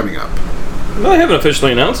that's coming up. Well, they haven't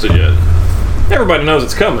officially announced it yet. Everybody knows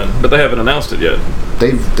it's coming, but they haven't announced it yet.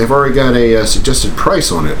 They've already got a suggested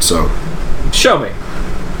price on it, so Show me.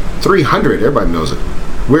 $300. Everybody knows it.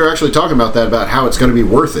 We were actually talking about that, about how it's going to be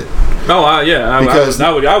worth it. Oh, yeah. Because-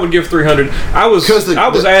 I would give 300. I was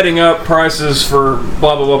adding up prices for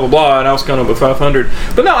blah blah blah blah blah, and I was coming up with 500.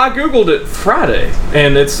 But no, I googled it Friday,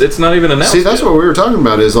 and it's not even announced. See, that's yet. what we were talking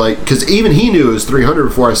about. Is like, because even he knew it was $300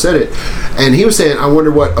 before I said it, and he was saying, "I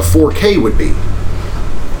wonder what a 4K would be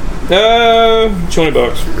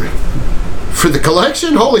 $20. for the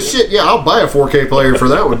collection." Holy shit! Yeah, I'll buy a 4K player for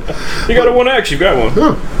that one. You got a 1X. You got one.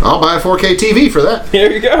 Huh, I'll buy a 4K TV for that.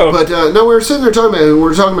 There you go. But no, we were sitting there talking about. We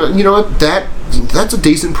were talking about, you know what, that's a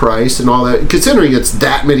decent price and all that. Considering it's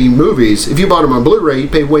that many movies, if you bought them on Blu-ray,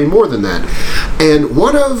 you'd pay way more than that. And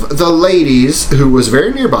one of the ladies who was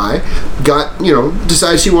very nearby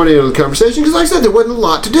decided she wanted to know the conversation, because like I said, there wasn't a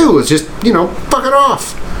lot to do. It was just fuck it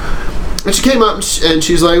off. And she came up and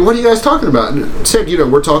she's like, "What are you guys talking about?" And I said,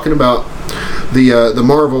 we're talking about the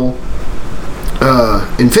Marvel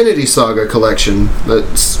Infinity Saga collection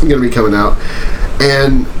that's going to be coming out.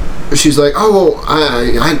 And she's like, "Oh, well,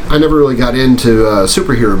 I never really got into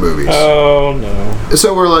superhero movies." Oh no.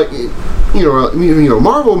 So we're like,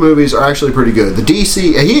 Marvel movies are actually pretty good. The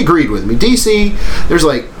DC, he agreed with me. DC, there's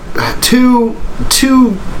like two,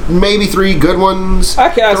 maybe 3 good ones. I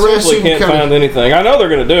The rest simply you can't kinda- find anything. I know they're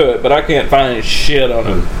going to do it, but I can't find shit on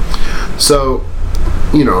it. So,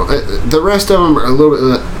 the rest of them are a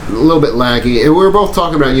little bit laggy. And we were both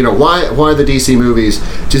talking about, why the DC movies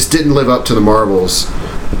just didn't live up to the Marvels.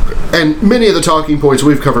 and many of the talking points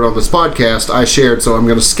we've covered on this podcast I shared, so I'm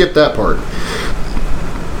going to skip that part.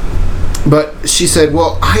 But she said,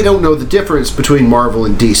 well, I don't know the difference between Marvel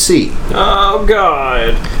and DC. Oh,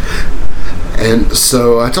 God. And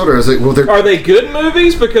so I told her, I was like, well, Are they good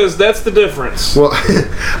movies? Because that's the difference. Well,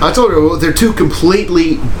 I told her, well, they're two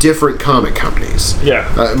completely different comic companies.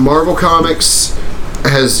 Yeah. Marvel Comics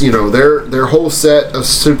has, their whole set of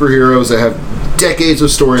superheroes that have decades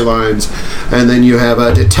of storylines, and then you have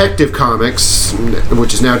Detective Comics,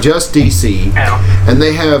 which is now just DC. Ow. And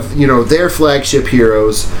they have, their flagship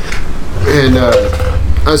heroes. And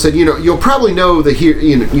I said, you'll probably know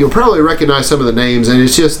you'll probably recognize some of the names, and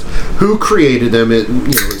it's just who created them.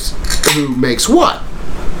 Is who makes what.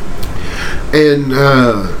 And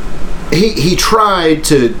he tried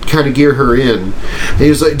to kind of gear her in. And he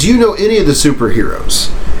was like, "Do you know any of the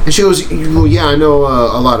superheroes?" And she goes, "Well, yeah, I know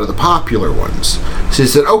a lot of the popular ones." She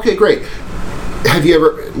said, "Okay, great. Have you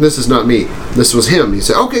ever?" This is not me. This was him. He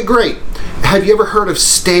said, "Okay, great. Have you ever heard of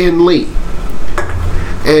Stan Lee?"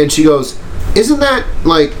 And she goes, "Isn't that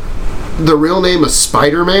like the real name of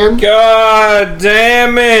Spider-Man?" God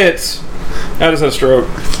damn it! I just had a stroke.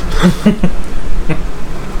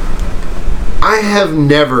 I have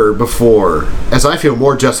never before, as I feel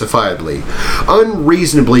more justifiably,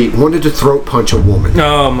 unreasonably wanted to throat punch a woman.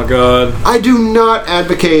 Oh my God. I do not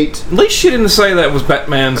advocate. At least she didn't say that was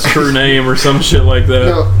Batman's true name or some shit like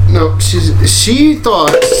that. No. She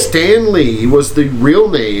thought Stan Lee was the real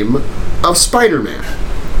name of Spider-Man.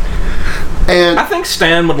 And I think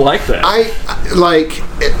Stan would like that.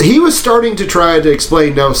 He was starting to try to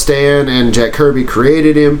explain, no, Stan and Jack Kirby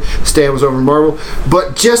created him. Stan was over Marvel.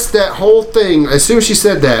 But just that whole thing, as soon as she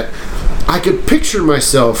said that, I could picture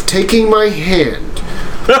myself taking my hand,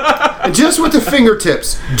 and just with the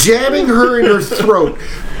fingertips, jamming her in her throat,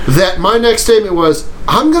 that my next statement was,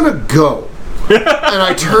 I'm going to go. And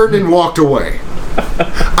I turned and walked away.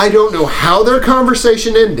 I don't know how their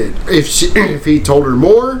conversation ended, if he told her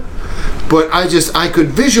more. But I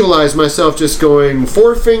could visualize myself just going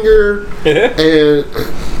forefinger and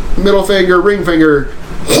middle finger, ring finger,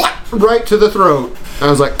 right to the throat. I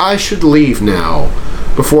was like, I should leave now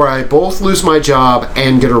before I both lose my job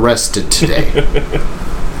and get arrested today.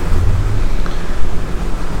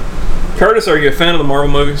 Curtis, are you a fan of the Marvel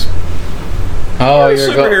movies? Oh, or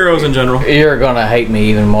superheroes in general? You're gonna hate me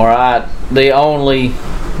even more. The only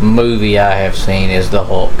movie I have seen is the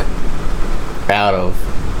Hulk. Out of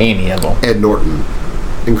any of them. Ed Norton,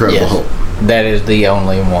 Incredible Hulk. That is the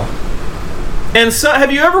only one. And so,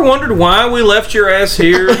 have you ever wondered why we left your ass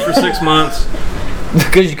here for 6 months?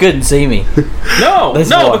 Because you couldn't see me. No,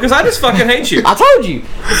 because I just fucking hate you. I told you.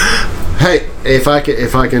 Hey, if I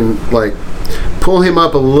can like pull him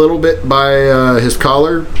up a little bit by his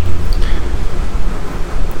collar,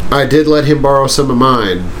 I did let him borrow some of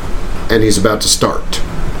mine, and he's about to start.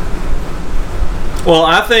 Well,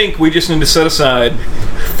 I think we just need to set aside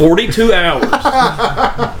 42 hours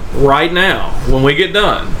right now when we get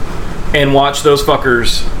done and watch those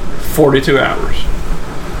fuckers 42 hours.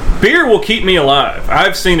 Beer will keep me alive.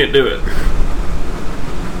 I've seen it do it.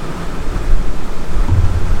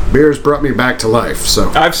 Beer's brought me back to life,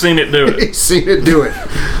 so I've seen it do it. He's seen it do it.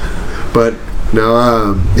 But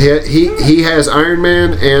no, he has Iron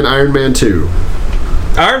Man and Iron Man 2.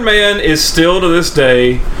 Iron Man is still to this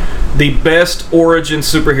day the best origin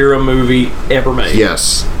superhero movie ever made.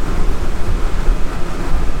 Yes.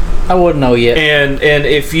 I wouldn't know yet. And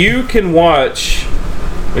if you can watch,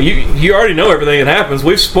 you already know everything that happens.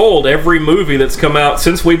 We've spoiled every movie that's come out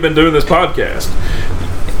since we've been doing this podcast.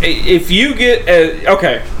 If you get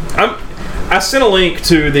I sent a link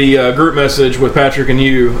to the group message with Patrick and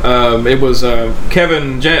you. It was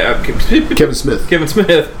Kevin Smith. Kevin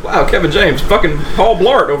Smith. Wow, Kevin James. Fucking Paul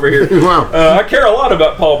Blart over here. Wow. I care a lot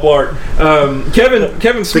about Paul Blart.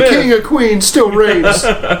 Kevin Smith. The King of Queens still reigns.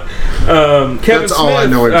 Kevin That's Smith all I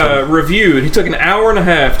know him from. reviewed. He took an hour and a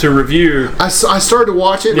half to review. I started to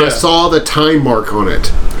watch it, and I saw the time mark on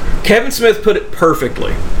it. Kevin Smith put it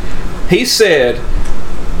perfectly. He said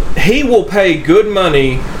he will pay good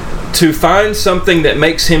money to find something that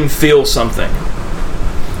makes him feel something.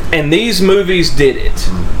 And these movies did it.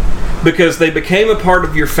 Because they became a part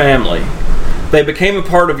of your family. They became a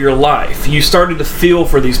part of your life. You started to feel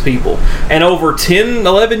for these people. And over 10,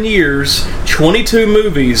 11 years, 22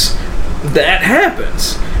 movies, that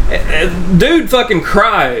happens. Dude fucking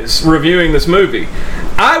cries reviewing this movie.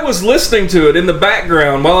 I was listening to it in the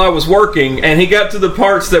background while I was working, and he got to the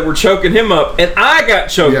parts that were choking him up, and I got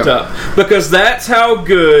choked up. Because that's how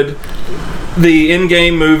good the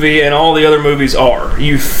Endgame movie and all the other movies are.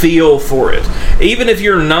 You feel for it. Even if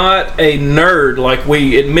you're not a nerd like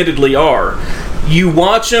we admittedly are, you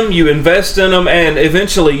watch them, you invest in them, and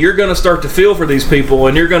eventually you're going to start to feel for these people,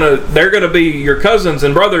 and they're going to be your cousins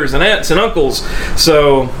and brothers and aunts and uncles.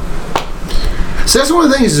 So that's one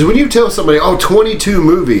of the things is when you tell somebody, 22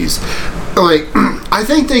 movies, like, I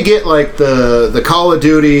think they get like the Call of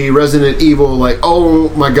Duty, Resident Evil, like, oh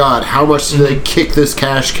my God, how much do they kick this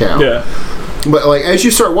cash cow? yeah. But like as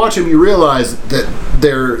you start watching, you realize that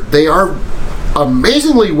they are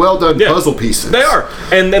amazingly well done puzzle pieces. They are,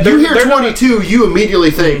 and you hear 22, you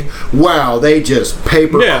immediately think, "Wow, they just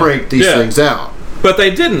paper cranked these things out." But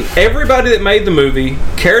they didn't. Everybody that made the movie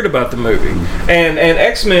cared about the movie. And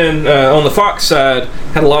X-Men on the Fox side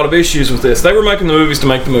had a lot of issues with this. They were making the movies to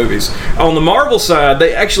make the movies. On the Marvel side,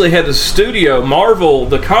 they actually had the studio, Marvel,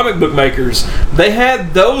 the comic book makers, they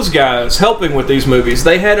had those guys helping with these movies.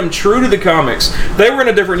 They had them true to the comics. They were in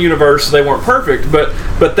a different universe, so they weren't perfect, but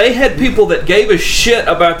they had people that gave a shit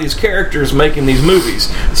about these characters making these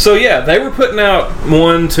movies. So yeah, they were putting out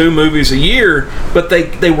 1-2 movies a year, but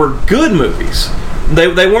they were good movies. They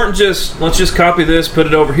weren't just, let's just copy this, put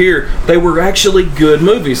it over here. They were actually good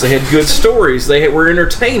movies. They had good stories. They were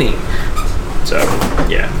entertaining. So,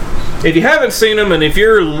 yeah. If you haven't seen them, and if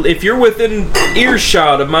you're within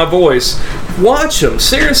earshot of my voice, watch them.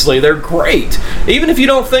 Seriously, they're great. Even if you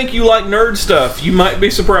don't think you like nerd stuff, you might be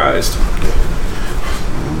surprised.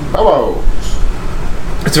 Hello.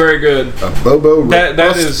 It's very good. A Bobo that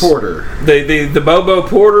is Porter. The Bobo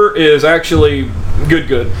Porter is actually good.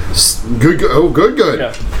 Good. Oh, good.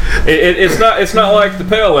 Yeah. It's not like the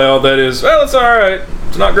Pale Ale that is, well, it's all right.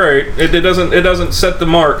 It's not great. It doesn't set the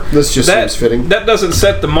mark. This just seems fitting. That doesn't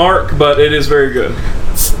set the mark, but it is very good.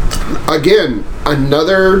 Again,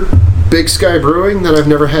 another Big Sky Brewing that I've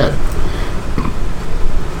never had.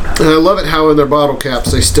 And I love it how in their bottle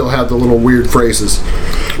caps they still have the little weird phrases.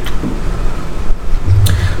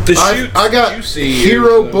 I got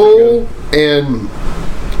Hero Bull and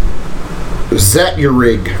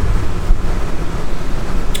Zatyrig.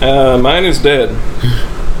 Mine is dead.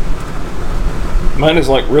 Mine is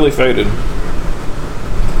like really faded.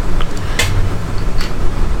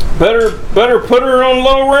 Better put her on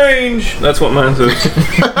low range. That's what mine says.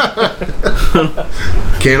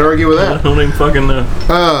 Can't argue with that. I don't even fucking know.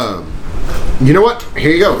 You know what?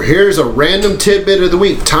 Here you go. Here's a random tidbit of the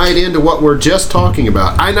week tied into what we're just talking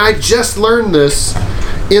about. And I just learned this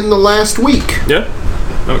in the last week. Yeah,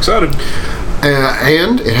 I'm excited.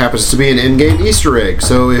 And it happens to be an in-game Easter egg.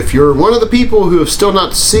 So if you're one of the people who have still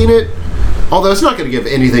not seen it, although it's not going to give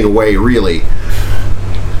anything away, really,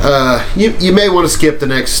 you may want to skip the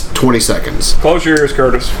next 20 seconds. Close your ears,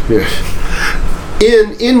 Curtis. Yeah.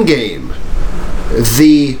 In-game,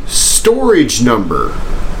 the storage number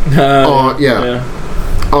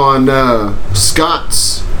on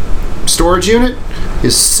Scott's storage unit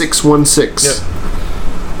is 616.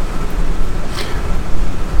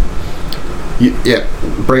 Yep.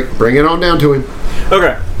 Bring it on down to him.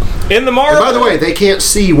 Okay. In the Marvel. And by the way, they can't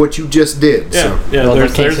see what you just did. Yeah, so. yeah. Well,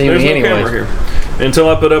 there's no camera here until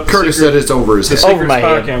I put up. Curtis said it's over his head. Over my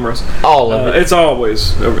spy head. cameras. All of it. It's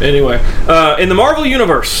always over. Anyway. In the Marvel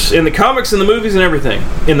universe, in the comics and the movies and everything,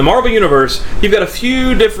 in the Marvel universe, you've got a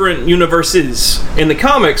few different universes. In the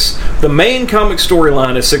comics, the main comic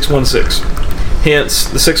storyline is 616. Hence,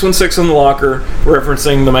 the 616 on the locker,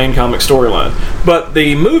 referencing the main comic storyline. But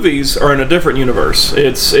the movies are in a different universe.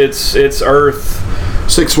 It's Earth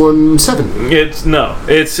 617. It's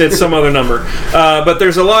some other number. But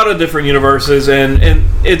there's a lot of different universes, and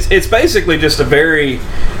it's basically just a very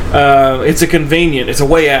it's a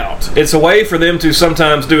way out. It's a way for them to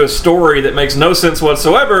sometimes do a story that makes no sense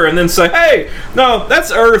whatsoever, and then say, hey, no,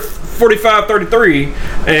 that's Earth 4533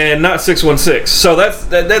 and not 616. So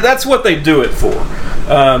that's what they do it for.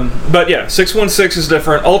 But yeah, 616 is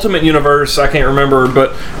different. Ultimate Universe, I can't remember,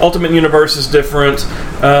 but Ultimate Universe is different.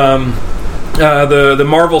 The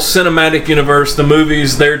Marvel Cinematic Universe, the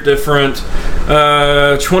movies, they're different.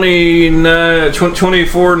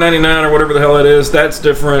 $24.99 or whatever the hell it is, that's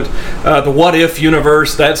different. The What If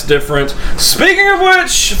Universe, that's different. Speaking of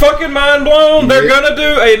which, fucking mind blown, they're gonna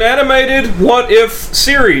do an animated What If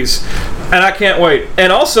series. And I can't wait.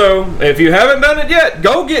 And also, if you haven't done it yet,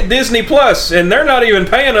 go get Disney Plus. And they're not even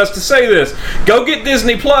paying us to say this. Go get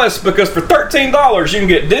Disney Plus, because for $13 you can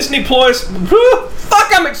get Disney Plus.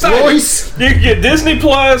 Fuck, I'm excited. Boys. You can get Disney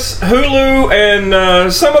Plus, Hulu,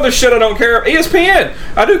 and some other shit I don't care about. ESPN.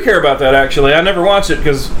 I do care about that, actually. I never watch it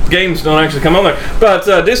because games don't actually come on there. But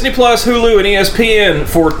Disney Plus, Hulu, and ESPN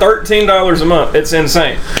for $13 a month. It's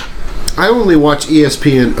insane. I only watch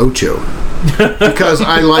ESPN Ocho because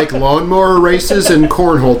I like lawnmower races and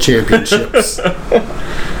cornhole championships.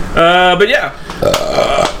 But yeah.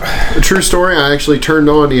 A true story. I actually turned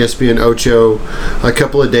on ESPN Ocho a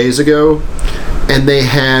couple of days ago, and they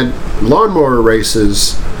had lawnmower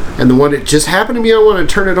races. And the one that just happened to me, I wanted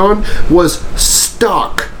to turn it on, was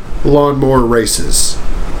stock lawnmower races.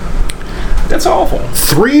 That's awful.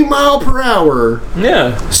 3 mile per hour.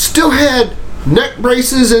 Yeah. Still had neck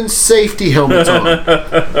braces and safety helmets on.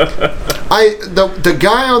 The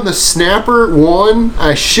guy on the snapper won,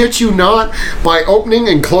 I shit you not, by opening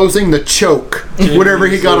and closing the choke whenever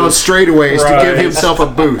he got on straightaways to give himself a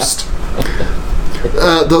boost.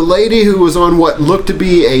 The lady who was on what looked to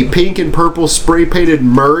be a pink and purple spray painted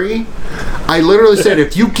Murray, I literally said,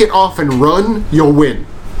 if you get off and run, you'll win.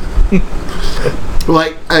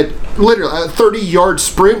 Like literally a 30-yard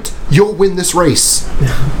sprint, you'll win this race.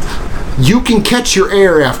 You can catch your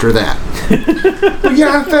air after that. But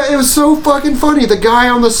yeah, it was so fucking funny. The guy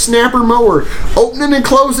on the snapper mower opening and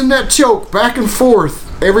closing that choke back and forth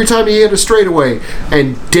every time he hit a straightaway,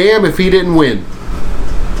 and damn if he didn't win.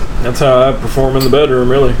 That's how I perform in the bedroom,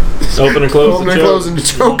 really. Open and close the choke. Closing the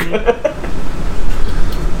choke.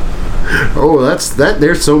 Oh, that.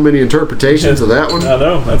 There's so many interpretations of that one. I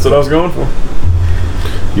know. That's what I was going for.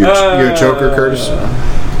 You a choker, Curtis?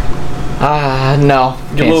 No.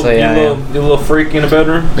 Can't say I am. You a little freak in the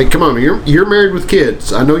bedroom? Hey, come on. You're married with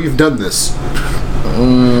kids. I know you've done this.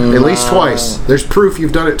 At least twice. There's proof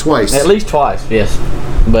you've done it twice. At least twice, yes.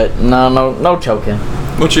 But no choking.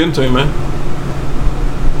 What you into, man?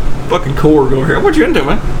 Fucking Korg over here. What you into,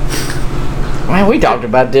 man? Man, we talked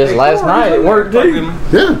about this last night at work, too.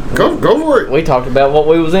 Yeah, go for it. We talked about what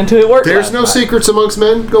we was into at work. There's no secrets amongst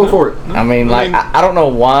men. Go for it. I mean, I don't know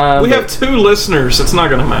why. We have 2 listeners. It's not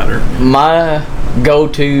going to matter. My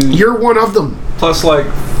go-to. You're one of them. Plus, like,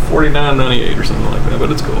 $49.98 or something like that, but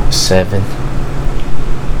it's cool. 7.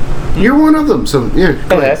 You're one of them, so yeah.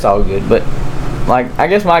 That's all good, but like I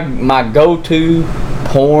guess my go-to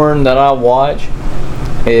porn that I watch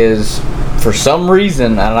is, for some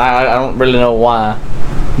reason, and I don't really know why,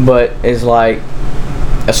 but it's like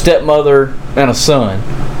a stepmother and a son.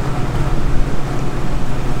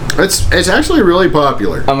 It's actually really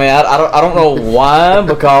popular. I mean, I don't know why,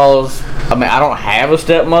 because I mean I don't have a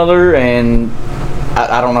stepmother, and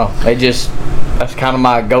I don't know. That's kind of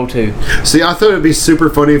my go-to. See, I thought it'd be super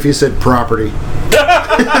funny if you said property. Full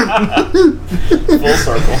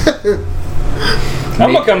circle.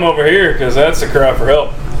 I'm gonna come over here because that's a cry for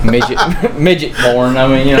help. Midget porn. I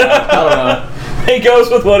mean, I don't know. He goes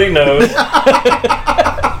with what he knows.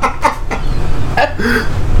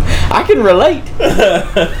 I can relate.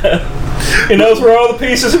 He knows where all the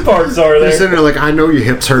pieces and parts are there. You're sitting there like, I know your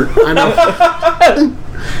hips hurt. I know.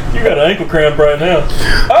 You got an ankle cramp right now.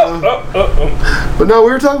 Oh. But no,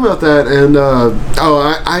 we were talking about that, and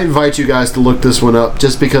I invite you guys to look this one up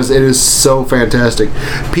just because it is so fantastic.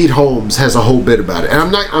 Pete Holmes has a whole bit about it, and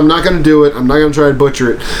I'm not going to do it. I'm not going to try to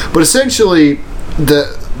butcher it, but essentially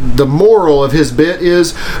the moral of his bit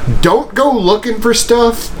is don't go looking for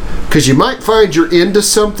stuff because you might find you're into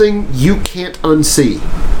something you can't unsee.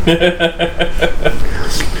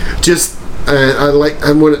 Just.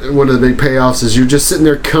 And one of the big payoffs is you're just sitting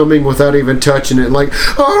there coming without even touching it, like,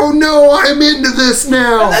 oh no, I'm into this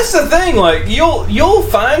now. And that's the thing, like you'll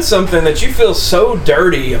find something that you feel so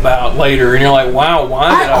dirty about later, and you're like, wow, why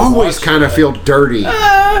did I always kind of feel dirty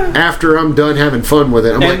after I'm done having fun with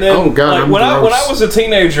it. I'm like, then, oh god, like, I'm when gross. I was a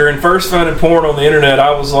teenager and first finding porn on the internet,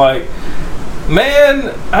 I was like,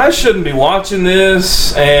 man, I shouldn't be watching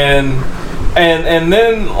this, and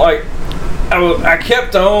then like. I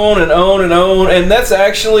kept on, and that's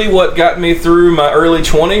actually what got me through my early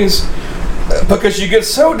 20s, because you get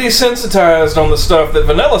so desensitized on the stuff that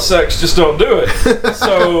vanilla sex just don't do it.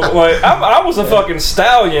 So, like, I was a fucking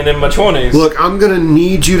stallion in my 20s. Look, I'm gonna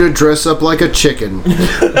need you to dress up like a chicken,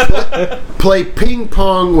 play ping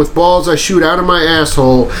pong with balls I shoot out of my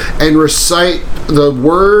asshole, and recite the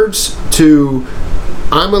words to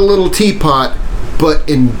 "I'm a Little Teapot," but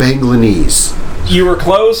in Banglanese. You were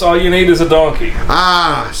close. All you need is a donkey.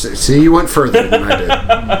 Ah, see, you went further than I did.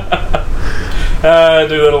 I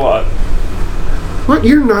do that a lot. What?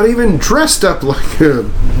 You're not even dressed up like a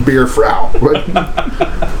beer frau. What?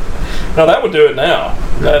 No, that would do it now.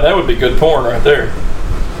 That would be good porn right there.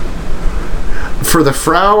 For the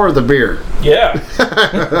frau or the beer? Yeah.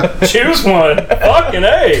 Choose one. Fucking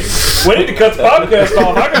A. We need to cut the podcast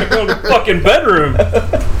off. I gotta go to the fucking bedroom.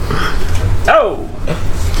 Oh.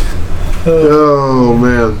 Oh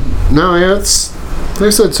man, no, yeah, it's like I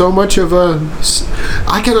said, so much of I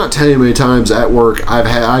cannot tell you how many times at work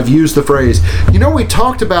I've used the phrase. You know, we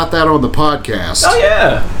talked about that on the podcast. Oh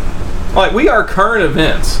yeah, like we are current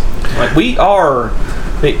events. Like we are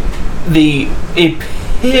the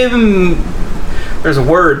There's a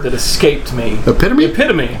word that escaped me. Epitome?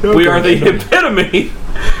 Epitome. We are the epitome.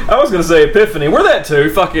 I was going to say epiphany. We're that too.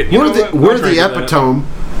 Fuck it. We're the epitome.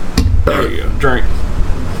 There you go. Drink.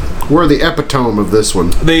 We're the epitome of this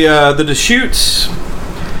one. The Deschutes,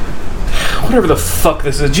 whatever the fuck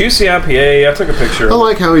this is, Juicy IPA. I took a picture. I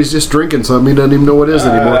like how he's just drinking something he doesn't even know what it is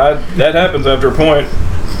anymore. That happens after a point.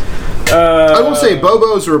 I will say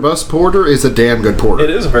Bobo's Robust Porter is a damn good porter. It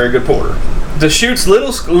is a very good porter. Deschutes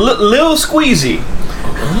Little Squeezy.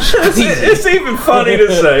 It's even funny to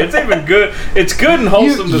say. It's even good. It's good and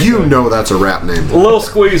wholesome to say. You know that's a rap name. Little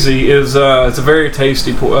Squeezy is it's a very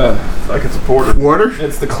tasty like it's a porter. Water?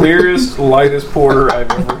 It's the clearest, lightest porter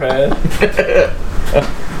I've ever had.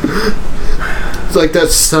 It's like that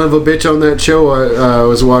son of a bitch on that show I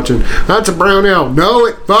was watching. That's a brown ale. No,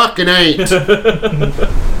 it fucking ain't.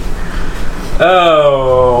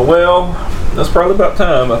 Oh, well, that's probably about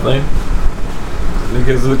time, I think.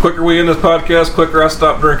 Because the quicker we end this podcast, quicker I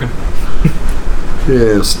stop drinking.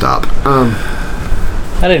 Yeah, stop.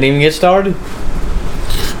 I didn't even get started.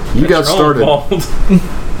 You got started.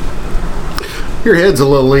 Your head's a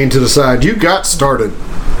little lean to the side. You got started.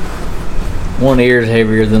 One ear is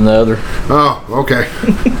heavier than the other. Oh, okay.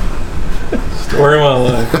 Story of my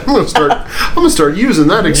life. I'm gonna start using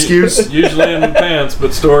that excuse. Usually in the pants,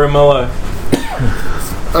 but story of my life.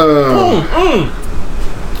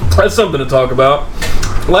 That's something to talk about.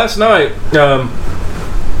 Last night,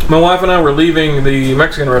 my wife and I were leaving the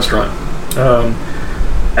Mexican restaurant,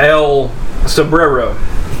 El Sombrero.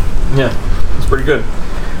 Yeah, it's pretty good.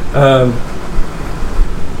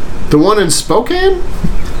 The one in Spokane?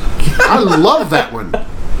 I love that one.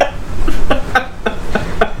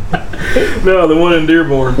 No, the one in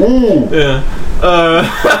Dearborn. Ooh. Yeah.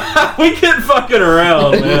 We get fucking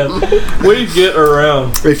around, man. We get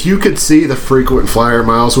around. If you could see the frequent flyer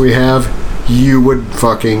miles we have, you would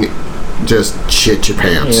fucking just shit your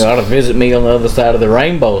pants. You ought to visit me on the other side of the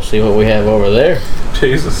rainbow, see what we have over there.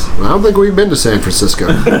 Jesus. I don't think we've been to San Francisco.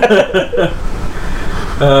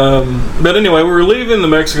 But anyway, we were leaving the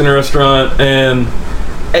Mexican restaurant, and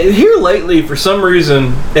here lately, for some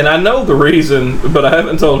reason, and I know the reason, but I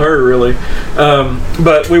haven't told her really.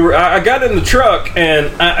 But I got in the truck, and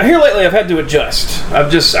here lately I've had to adjust. I've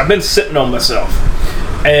been sitting on myself,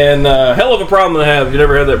 and hell of a problem to have. You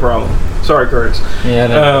never had that problem. Sorry, Curtis. Yeah. I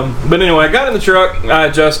know. But anyway, I got in the truck, I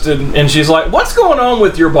adjusted, and she's like, "What's going on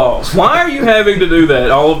with your balls? Why are you having to do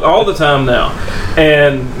that all the time now?"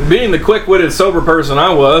 And being the quick-witted, sober person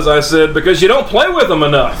I was, I said, "Because you don't play with them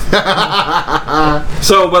enough."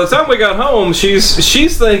 So by the time we got home, she's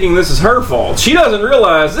thinking this is her fault. She doesn't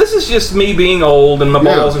realize this is just me being old and my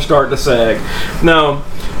balls are starting to sag. Now,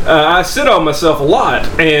 I sit on myself a lot,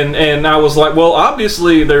 and I was like, well,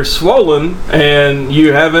 obviously they're swollen, and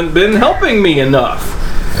you haven't been helping me enough.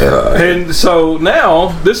 And so now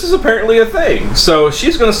this is apparently a thing. So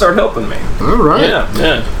she's going to start helping me. All right.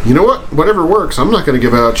 Yeah. You know what? Whatever works. I'm not going to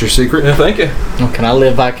give out your secret. Yeah, thank you. Well, can I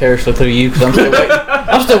live vicariously through you? Because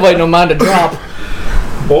I'm still waiting on mine to drop.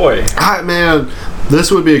 Boy. Man, this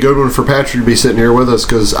would be a good one for Patrick to be sitting here with us,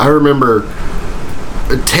 because I remember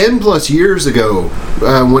 10 plus years ago,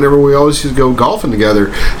 whenever we always used to go golfing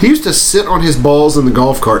together, he used to sit on his balls in the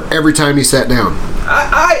golf cart every time he sat down.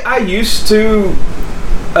 I used to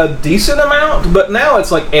a decent amount, but now it's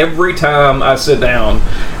like every time I sit down,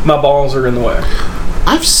 my balls are in the way.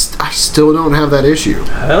 I still don't have that issue.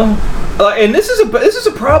 Well, and this is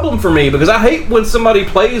a problem for me, because I hate when somebody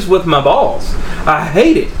plays with my balls. I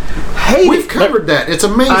hate it. We've covered that. It's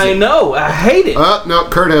amazing. I know. I hate it. No,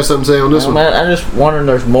 Kurt has something to say on this one. Man, I'm just wondering,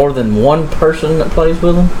 there's more than one person that plays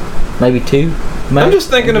with them? Maybe two? Maybe? I'm just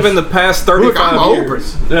thinking of in the past 35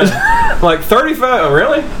 years. Yeah. Like 35?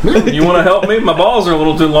 Really? You want to help me? My balls are a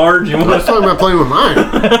little too large. I was talking about playing with mine.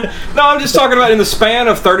 No, I'm just talking about in the span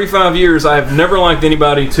of 35 years, I've never liked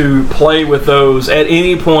anybody to play with those at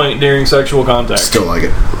any point during sexual contact. Still like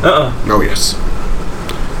it. Oh, yes.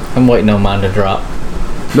 I'm waiting on mine to drop.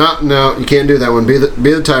 No, you can't do that one. Be the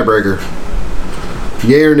tiebreaker.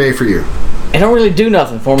 Yay or nay for you? It don't really do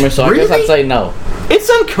nothing for me, so Really? I guess I'd say no. It's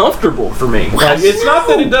uncomfortable for me. Like, it's not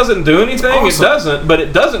that it doesn't do anything. Awesome. It doesn't, but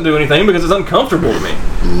it doesn't do anything because it's uncomfortable to me.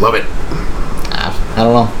 Love it. I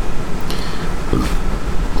don't know.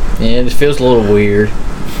 Yeah, it just feels a little weird. I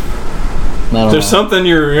don't There's know. something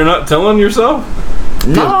you're not telling yourself?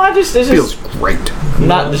 No, it's Feels just great.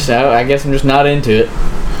 not just. I guess I'm just not into it.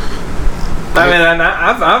 I mean,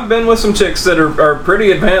 I've been with some chicks that are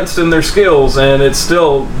pretty advanced in their skills, and it's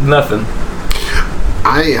still nothing.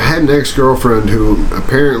 I had an ex-girlfriend who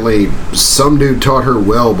apparently some dude taught her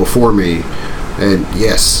well before me, And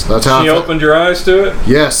yes, that's how She opened your eyes to it?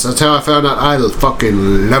 Yes, that's how I found out I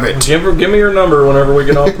fucking love it. Give me your number whenever we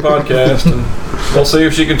get off the podcast, and we'll see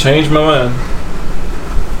if she can change my mind.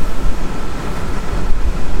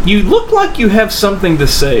 You look like you have something to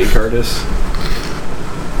say, Curtis.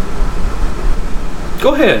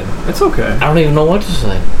 Go ahead. It's okay. I don't even know what to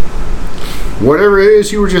say. Whatever it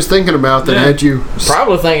is you were just thinking about that had you...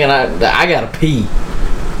 Probably thinking I gotta pee.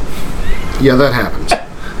 Yeah, that happens.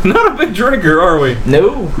 Not a big drinker, are we?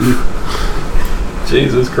 No.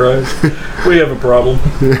 Jesus Christ. We have a problem.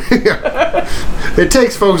 It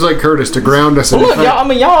takes folks like Curtis to ground us. Well, look,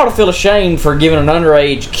 y'all ought to feel ashamed for giving an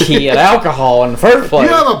underage kid alcohol in the first place.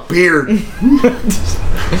 You have a beard.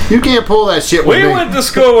 You can't pull that shit with We me. went to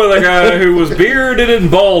school with a guy who was bearded and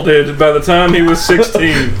balded by the time he was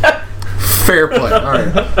 16. Fair play. All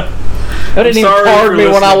right. That didn't even card me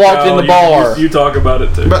when I walked in the bar. You talk about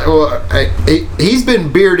it too. But he's been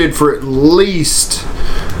bearded for at least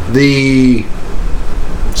the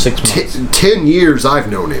 6 months. 10 years I've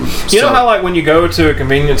known him. You know how, like, when you go to a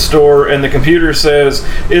convenience store and the computer says,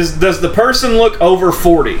 does the person look over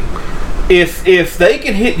 40? If they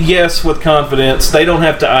can hit yes with confidence, they don't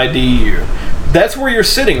have to ID you. That's where you're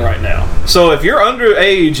sitting right now. So if you're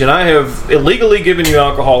underage and I have illegally given you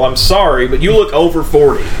alcohol, I'm sorry, but you look over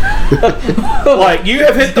 40. Like, you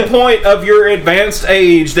have hit the point of your advanced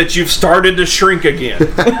age that you've started to shrink again.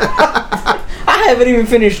 I haven't even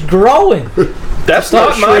finished growing. That's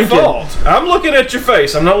not my fault. I'm looking at your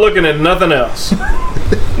face. I'm not looking at nothing else.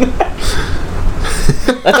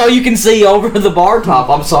 That's all you can see over the bar top.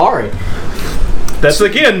 I'm sorry. That's,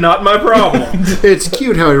 again, not my problem. It's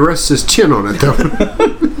cute how he rests his chin on it, though.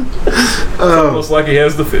 Almost like he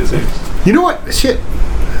has the physics. You know what? Shit.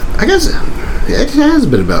 I guess it has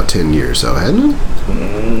been about 10 years, though, hasn't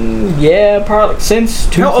it? Yeah, probably since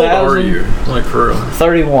 2000. How old are you? Like, for real?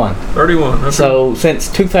 31. 31. Okay. So since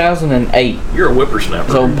 2008. You're a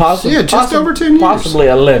whippersnapper. So possibly, Yeah, just over 10 years. Possibly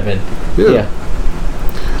 11. Yeah.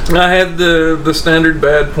 I had the standard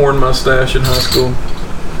bad porn mustache in high school.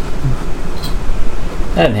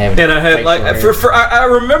 I didn't have it. And I had, like, I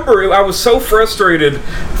remember I was so frustrated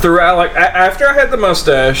throughout, like, after I had the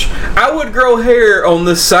mustache, I would grow hair on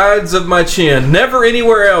the sides of my chin, never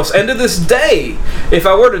anywhere else. And to this day, if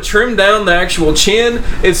I were to trim down the actual chin,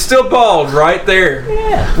 it's still bald right there.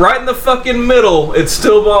 Yeah. Right in the fucking middle, it's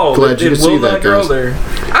still bald. Glad you it could see will that, not grow guys. there.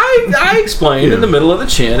 I explained in the middle of the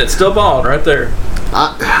chin, it's still bald right there.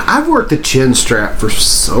 I've worked the chin strap for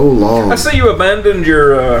so long. I see you abandoned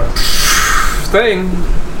your thing.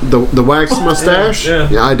 The wax mustache? Yeah.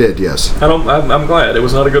 Yeah, I did, yes. I'm glad. It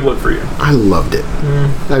was not a good look for you. I loved it.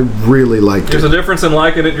 I really liked There's it. a difference in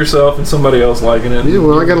liking it yourself and somebody else liking it. Yeah,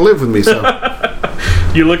 well, I gotta live with me, so.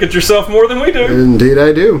 You look at yourself more than we do. Indeed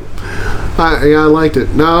I do. I liked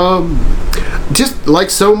it. No, just like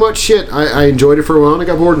so much shit, I enjoyed it for a while and I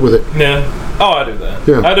got bored with it. Yeah. Oh, I do that.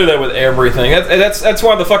 Yeah. I do that with everything. That's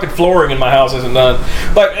why the fucking flooring in my house isn't done.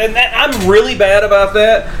 Like, and I'm really bad about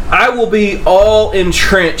that. I will be all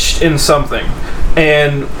entrenched in something,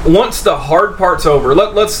 and once the hard part's over,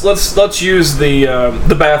 let's use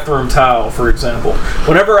the bathroom tile for example.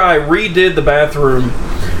 Whenever I redid the bathroom,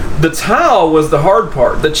 the tile was the hard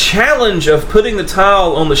part. The challenge of putting the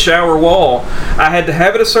tile on the shower wall, I had to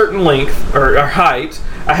have it a certain length or height.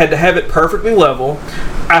 I had to have it perfectly level.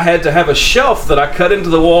 I had to have a shelf that I cut into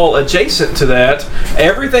the wall adjacent to that.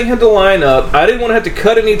 Everything had to line up. I didn't want to have to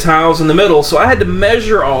cut any tiles in the middle, so I had to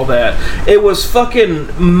measure all that. It was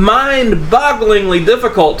fucking mind-bogglingly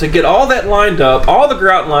difficult to get all that lined up, all the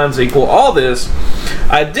grout lines equal, all this.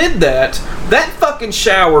 I did that. That fucking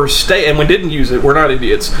shower stayed, and we didn't use it, we're not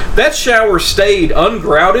idiots. That shower stayed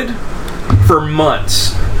ungrouted for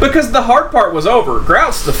months. Because the hard part was over.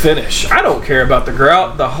 Grout's the finish. I don't care about the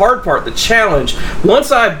grout. The hard part, the challenge.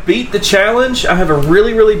 Once I beat the challenge, I have a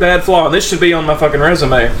really, really bad flaw, and this should be on my fucking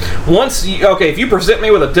resume. If you present me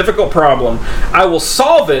with a difficult problem, I will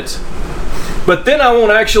solve it, but then I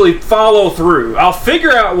won't actually follow through. I'll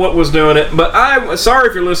figure out what was doing it, but sorry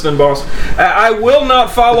if you're listening, boss. I will not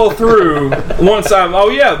follow through once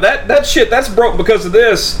that shit, that's broke because of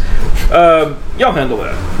this. Y'all handle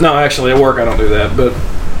that. No, actually, at work I don't do that, but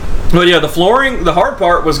yeah, the flooring, the hard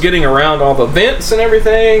part was getting around all the vents and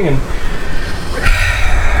everything, and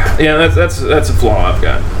yeah, that's a flaw I've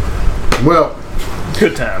got. Well,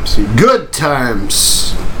 good times. Good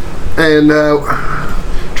times. And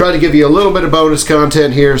try to give you a little bit of bonus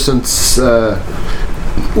content here since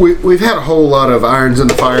we've had a whole lot of irons in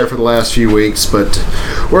the fire for the last few weeks, but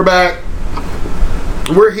we're back.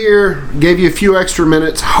 We're here, gave you a few extra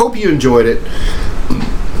minutes. Hope you enjoyed it.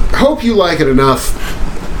 Hope you like it enough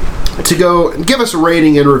to go and give us a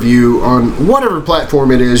rating and review on whatever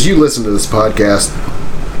platform it is you listen to this podcast.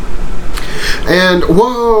 And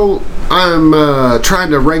while I'm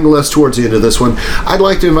trying to wrangle us towards the end of this one, I'd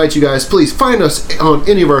like to invite you guys, please find us on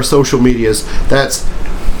any of our social medias. That's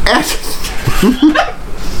at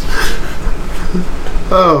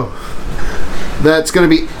that's going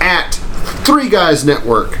to be at 3 Guys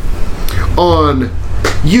Network on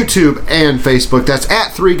YouTube and Facebook. That's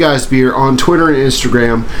at 3 Guys Beer on Twitter and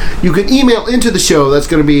Instagram. You can email into the show. That's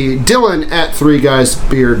going to be Dylan at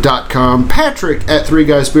 3guysbeer.com, Patrick at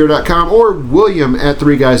 3guysbeer.com, or William at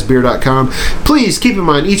 3guysbeer.com. Please keep in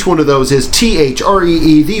mind each one of those is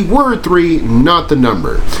THREE, the word 3, not the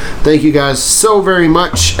number. Thank you guys so very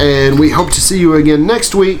much, and we hope to see you again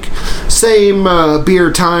next week. Same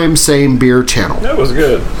beer time, same beer channel. That was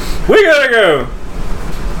good. We gotta go.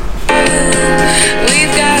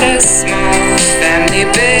 We've got a small family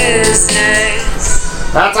business.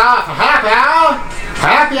 That's all for happy hour.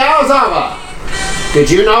 Happy hour's over. Did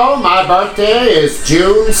you know my birthday is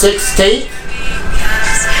June 16th?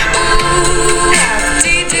 Ooh,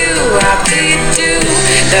 hop-dee-doo,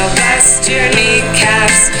 they'll bust your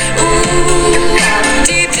kneecaps. Ooh,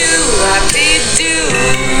 hop-dee-doo,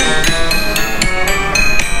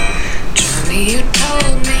 Johnny, you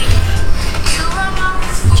told me.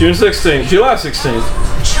 June 16th, July 16th.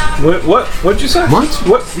 What'd you say? What?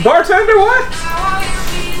 What? Bartender, what?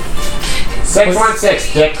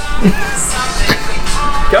 616, Dick.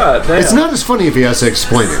 God damn. It's not as funny if he has to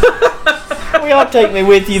explain it. Will y'all take me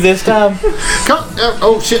with you this time? Come,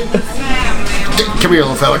 oh shit. Come here,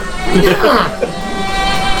 little fella.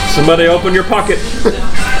 Somebody open your pocket.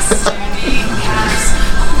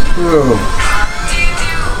 Oh.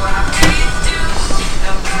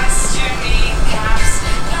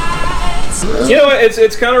 You know what?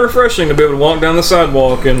 It's kind of refreshing to be able to walk down the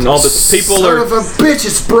sidewalk and all the people Son of a bitch,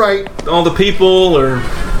 it's bright. all the people are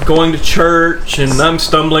going to church and I'm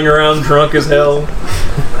stumbling around drunk as hell.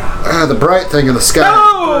 The bright thing in the sky.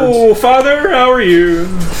 Oh, Father, how are you?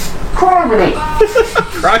 Criminy.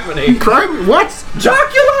 Criminy. Crime? What?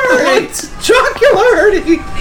 Jocularity! Jocularity!